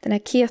 Den här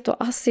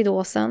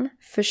ketoacidosen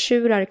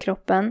försurar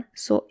kroppen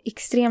så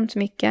extremt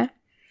mycket,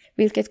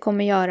 vilket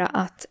kommer göra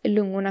att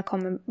lungorna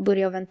kommer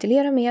börja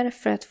ventilera mer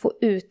för att få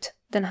ut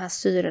den här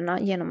syrorna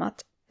genom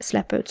att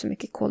släppa ut så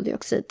mycket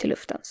koldioxid till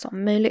luften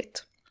som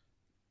möjligt.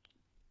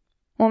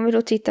 Om vi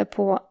då tittar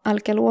på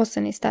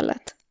alkalosen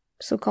istället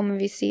så kommer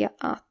vi se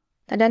att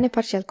när den är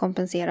partiellt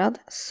kompenserad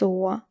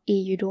så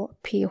är ju då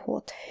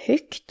pH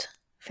högt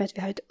för att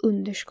vi har ett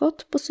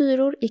underskott på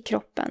syror i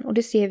kroppen. Och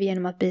det ser vi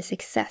genom att base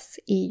excess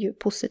är ju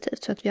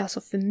positivt, så att vi har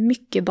så för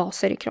mycket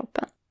baser i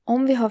kroppen.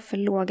 Om vi har för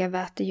låga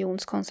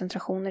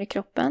vätejonskoncentrationer i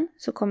kroppen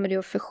så kommer det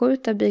att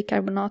förskjuta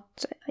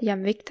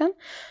bikarbonatjämvikten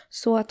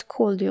så att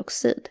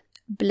koldioxid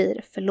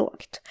blir för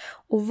lågt.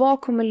 Och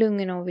vad kommer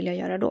lungorna att vilja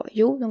göra då?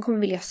 Jo, de kommer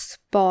vilja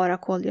spara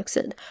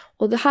koldioxid.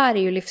 Och det här är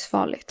ju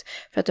livsfarligt.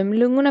 För att om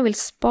lungorna vill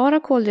spara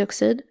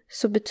koldioxid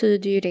så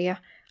betyder ju det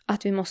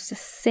att vi måste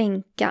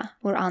sänka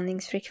vår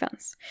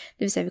andningsfrekvens.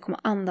 Det vill säga vi kommer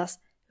andas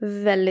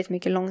väldigt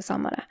mycket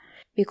långsammare.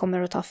 Vi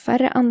kommer att ta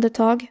färre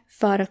andetag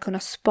för att kunna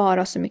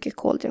spara så mycket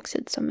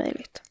koldioxid som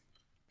möjligt.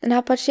 Den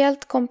här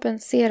partiellt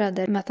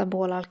kompenserade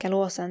metabola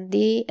alkalosen,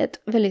 det är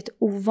ett väldigt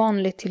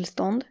ovanligt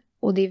tillstånd.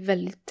 Och det är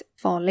väldigt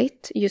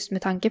farligt just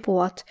med tanke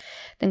på att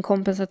den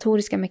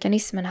kompensatoriska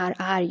mekanismen här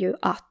är ju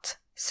att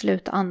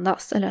sluta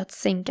andas eller att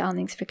sänka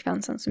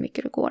andningsfrekvensen så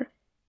mycket det går.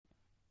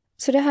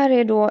 Så det här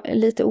är då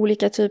lite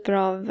olika typer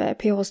av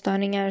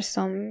pH-störningar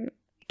som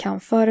kan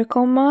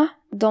förekomma.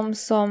 De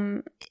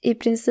som i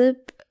princip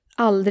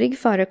aldrig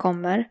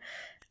förekommer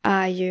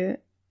är ju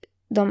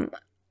de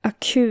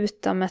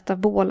akuta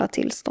metabola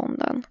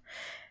tillstånden.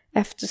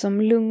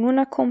 Eftersom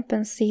lungorna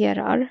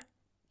kompenserar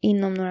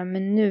inom några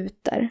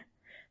minuter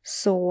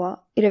så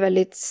är det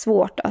väldigt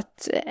svårt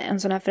att en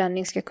sån här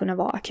förändring ska kunna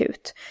vara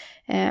akut.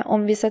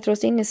 Om vi sätter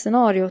oss in i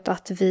scenariot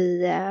att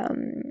vi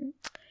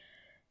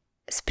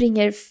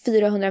springer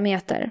 400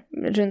 meter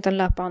runt en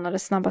löpbana det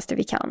snabbaste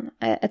vi kan,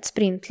 ett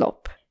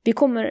sprintlopp. Vi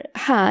kommer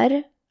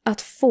här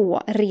att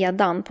få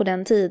redan på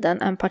den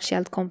tiden en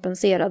partiellt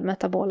kompenserad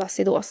metabol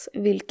acidos,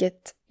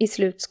 vilket i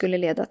slut skulle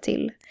leda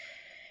till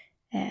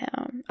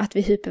att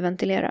vi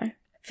hyperventilerar.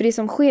 För det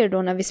som sker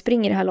då när vi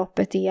springer det här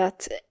loppet är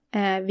att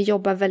vi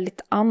jobbar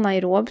väldigt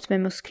anaerobt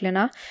med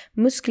musklerna.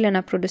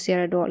 Musklerna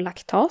producerar då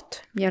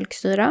laktat,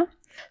 mjölksyra.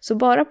 Så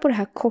bara på det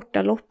här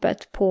korta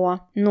loppet på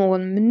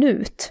någon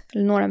minut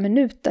eller några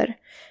minuter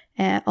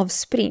av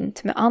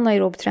sprint med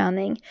anaerob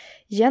träning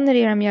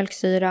genererar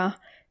mjölksyra,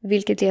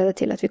 vilket leder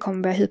till att vi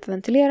kommer börja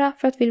hyperventilera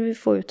för att vi vill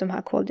få ut de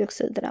här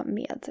koldioxiderna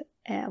med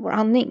vår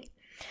andning.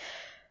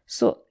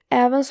 Så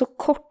även så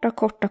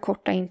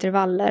korta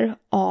intervaller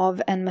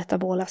av en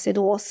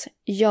metabolacidos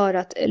gör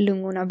att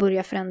lungorna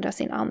börjar förändra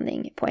sin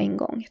andning på en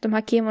gång. De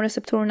här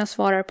kemoreceptorerna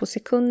svarar på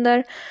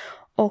sekunder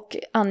och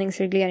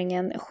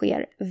andningsregleringen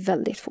sker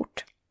väldigt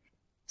fort.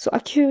 Så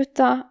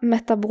akuta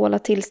metabola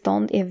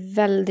tillstånd är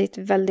väldigt,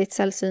 väldigt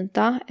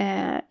sällsynta,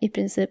 i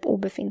princip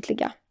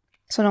obefintliga.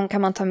 Så de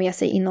kan man ta med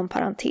sig inom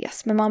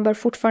parentes. Men man bör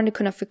fortfarande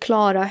kunna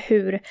förklara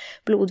hur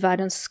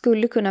blodvärden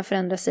skulle kunna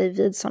förändra sig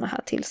vid sådana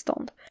här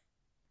tillstånd.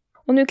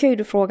 Och nu kan ju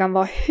du frågan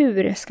vara,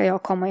 hur ska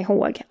jag komma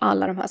ihåg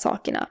alla de här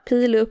sakerna?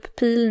 Pil upp,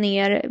 pil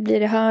ner, blir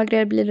det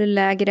högre, blir det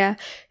lägre?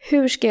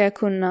 Hur ska jag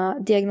kunna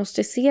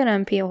diagnostisera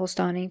en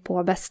pH-störning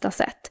på bästa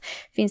sätt?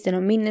 Finns det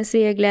några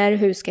minnesregler?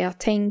 Hur ska jag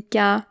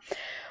tänka?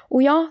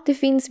 Och ja, det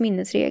finns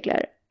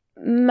minnesregler.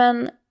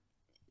 Men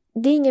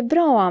det är inget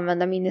bra att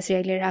använda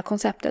minnesregler i det här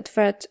konceptet,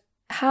 för att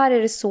här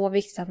är det så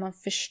viktigt att man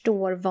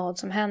förstår vad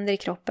som händer i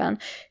kroppen,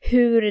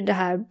 hur det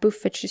här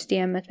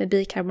buffertsystemet med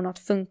bikarbonat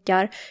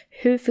funkar,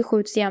 hur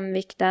förskjuts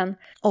jämvikten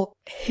och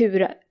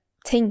hur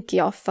tänker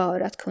jag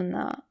för att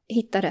kunna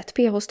hitta rätt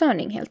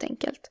pH-störning helt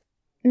enkelt.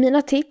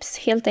 Mina tips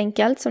helt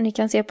enkelt, som ni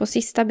kan se på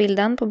sista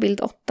bilden på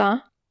bild 8,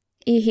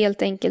 är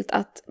helt enkelt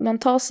att man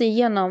tar sig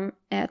igenom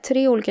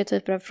 3 olika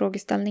typer av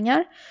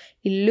frågeställningar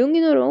i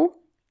lugn och ro.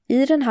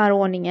 I den här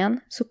ordningen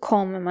så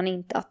kommer man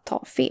inte att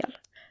ta fel.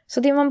 Så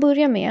det man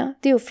börjar med,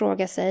 det är att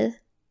fråga sig,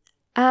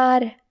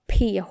 är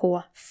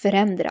pH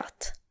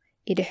förändrat?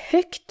 Är det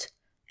högt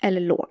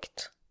eller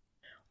lågt?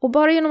 Och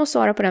bara genom att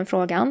svara på den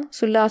frågan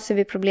så löser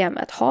vi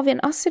problemet. Har vi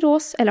en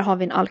acidos eller har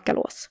vi en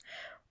alkalos?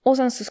 Och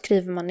sen så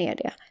skriver man ner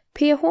det.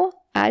 pH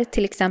är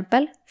till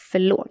exempel för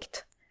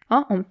lågt.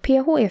 Ja, om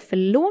pH är för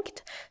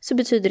lågt så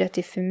betyder det att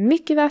det är för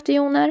mycket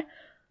vätejoner.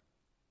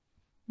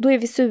 Då är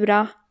vi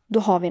sura, då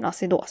har vi en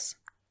acidos.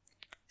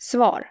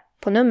 Svar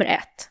på nummer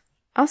 1.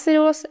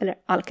 Acidos eller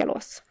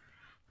alkalos.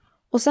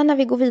 Och sen när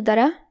vi går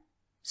vidare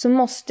så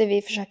måste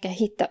vi försöka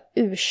hitta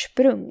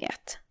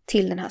ursprunget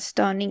till den här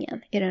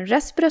störningen. Är den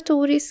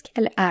respiratorisk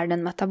eller är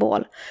den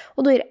metabol?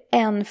 Och då är det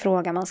en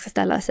fråga man ska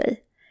ställa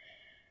sig.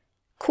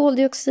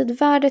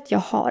 Koldioxidvärdet jag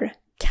har,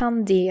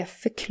 kan det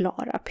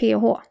förklara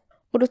pH?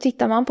 Och då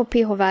tittar man på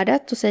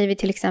pH-värdet och säger vi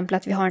till exempel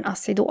att vi har en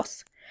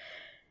acidos.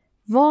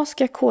 Vad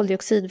ska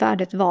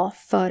koldioxidvärdet vara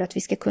för att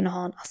vi ska kunna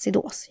ha en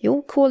acidos?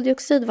 Jo,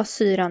 koldioxid var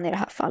syran i det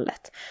här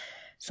fallet.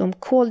 Så om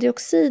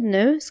koldioxid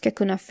nu ska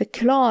kunna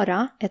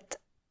förklara ett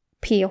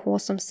pH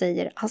som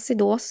säger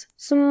acidos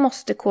så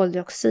måste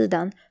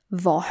koldioxiden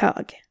vara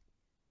hög.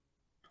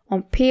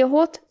 Om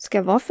pH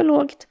ska vara för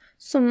lågt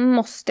så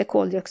måste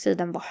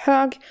koldioxiden vara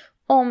hög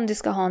om det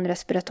ska ha en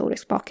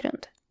respiratorisk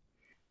bakgrund.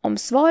 Om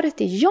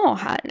svaret är ja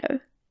här nu,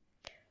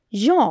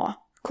 ja,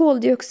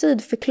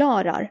 koldioxid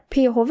förklarar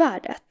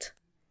pH-värdet,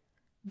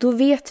 då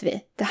vet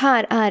vi det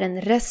här är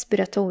en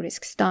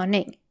respiratorisk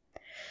störning.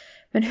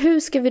 Men hur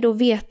ska vi då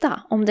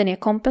veta om den är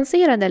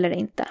kompenserad eller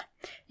inte?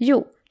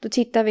 Jo, då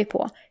tittar vi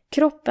på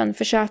kroppen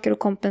försöker att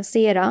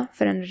kompensera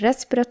för en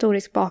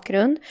respiratorisk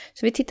bakgrund.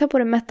 Så vi tittar på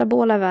det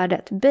metabola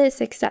värdet,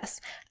 base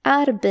excess.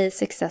 Är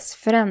base excess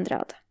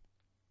förändrad?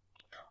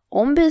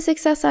 Om base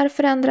excess är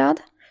förändrad,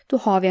 då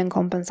har vi en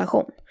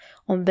kompensation.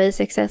 Om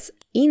base excess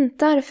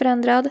inte är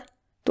förändrad,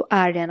 då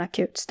är det en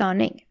akut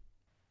störning.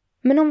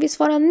 Men om vi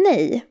svarar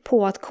nej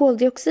på att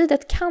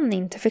koldioxidet kan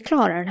inte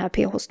förklara den här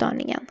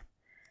pH-störningen,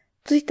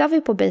 då tittar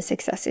vi på base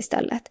excess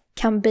istället.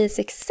 Kan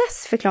base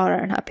excess förklara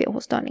den här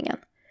pH-störningen?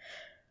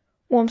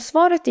 Och om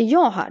svaret är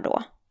ja här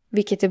då,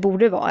 vilket det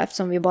borde vara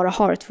eftersom vi bara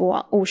har 2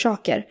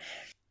 orsaker,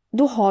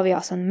 då har vi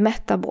alltså en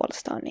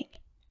metabolstörning.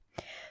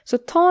 Så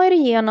ta er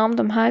igenom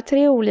de här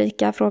 3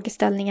 olika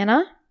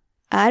frågeställningarna.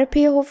 Är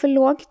pH för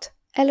lågt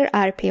eller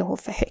är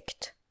pH för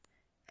högt?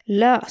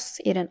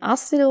 Lös, är det en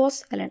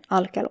acidos eller en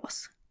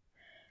alkalos?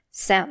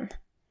 Sen,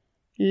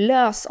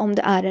 Lös om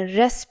det är en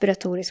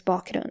respiratorisk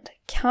bakgrund.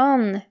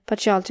 Kan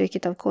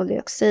partialtrycket av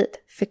koldioxid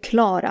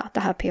förklara det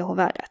här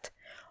pH-värdet?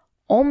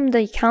 Om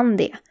det kan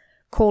det,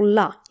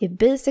 kolla. Är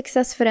base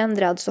excess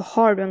förändrad så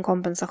har du en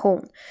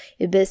kompensation.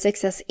 Är base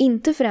excess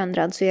inte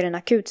förändrad så är det en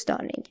akut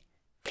störning.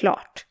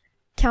 Klart.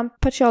 Kan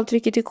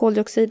partialtrycket i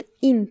koldioxid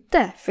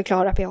inte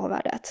förklara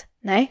pH-värdet?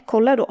 Nej,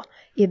 kolla då.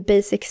 Är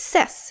base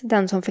excess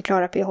den som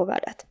förklarar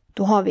pH-värdet?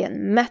 Då har vi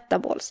en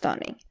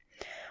metabolstörning.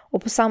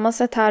 Och på samma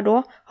sätt här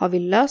då har vi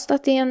löst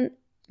att det är en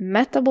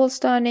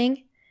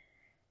metabolstörning.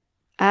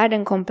 Är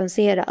den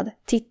kompenserad?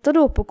 Titta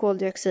då på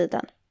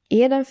koldioxiden.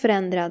 Är den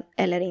förändrad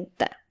eller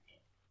inte?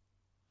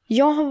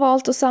 Jag har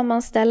valt att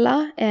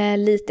sammanställa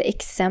lite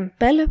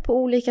exempel på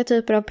olika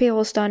typer av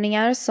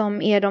pH-störningar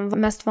som är de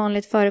mest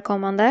vanligt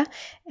förekommande.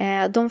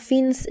 De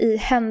finns i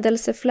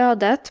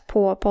händelseflödet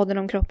på podden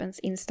om kroppens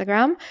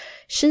Instagram.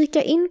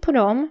 Kika in på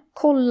dem,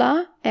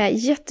 kolla.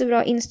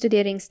 Jättebra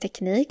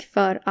instuderingsteknik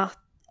för att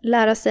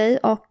lära sig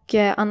och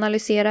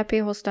analysera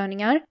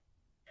pH-störningar.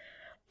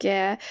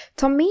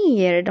 Ta med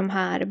er de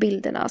här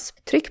bilderna.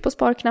 Tryck på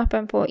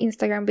sparknappen på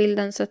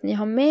Instagram-bilden så att ni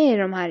har med er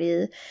de här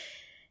i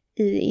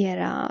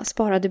era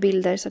sparade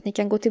bilder så att ni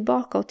kan gå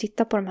tillbaka och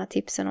titta på de här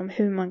tipsen om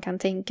hur man kan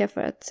tänka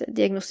för att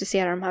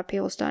diagnostisera de här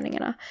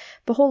pH-störningarna.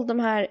 Behåll de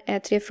här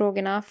 3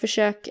 frågorna.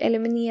 Försök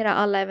eliminera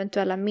alla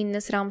eventuella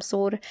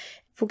minnesramsor.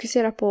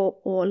 Fokusera på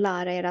att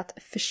lära er att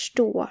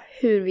förstå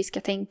hur vi ska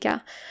tänka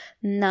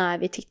när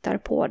vi tittar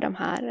på de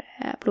här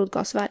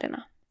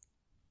blodgasvärdena.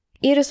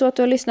 Är det så att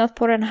du har lyssnat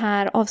på det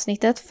här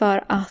avsnittet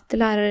för att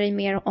lära dig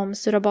mer om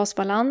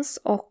syra-basbalans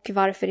och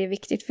varför det är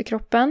viktigt för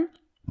kroppen,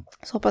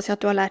 så hoppas jag att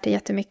du har lärt dig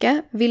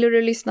jättemycket. Vill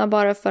du lyssna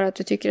bara för att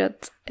du tycker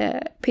att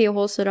pH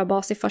och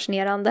syra-bas är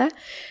fascinerande?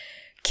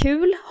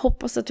 Kul,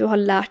 hoppas att du har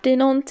lärt dig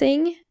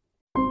någonting.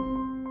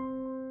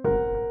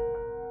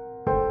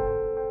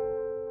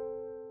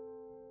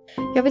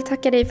 Jag vill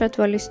tacka dig för att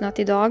du har lyssnat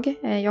idag.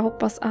 Jag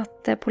hoppas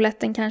att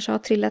poletten kanske har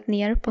trillat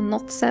ner på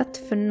något sätt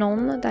för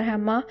någon där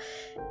hemma.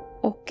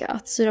 Och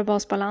att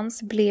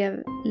syra-basbalans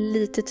blev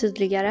lite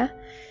tydligare.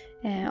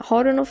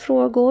 Har du några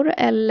frågor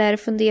eller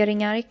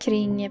funderingar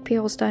kring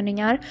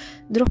pH-störningar?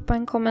 Droppa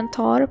en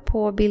kommentar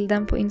på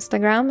bilden på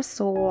Instagram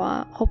så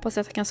hoppas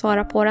jag att jag kan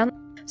svara på den.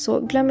 Så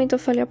glöm inte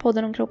att följa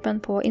podden om kroppen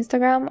på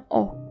Instagram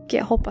och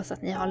hoppas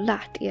att ni har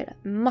lärt er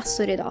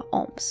massor idag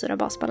om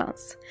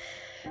syra-basbalans.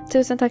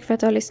 Tusen tack för att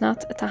du har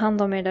lyssnat. Ta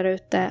hand om er där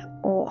ute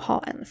och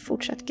ha en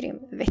fortsatt grym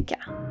vecka.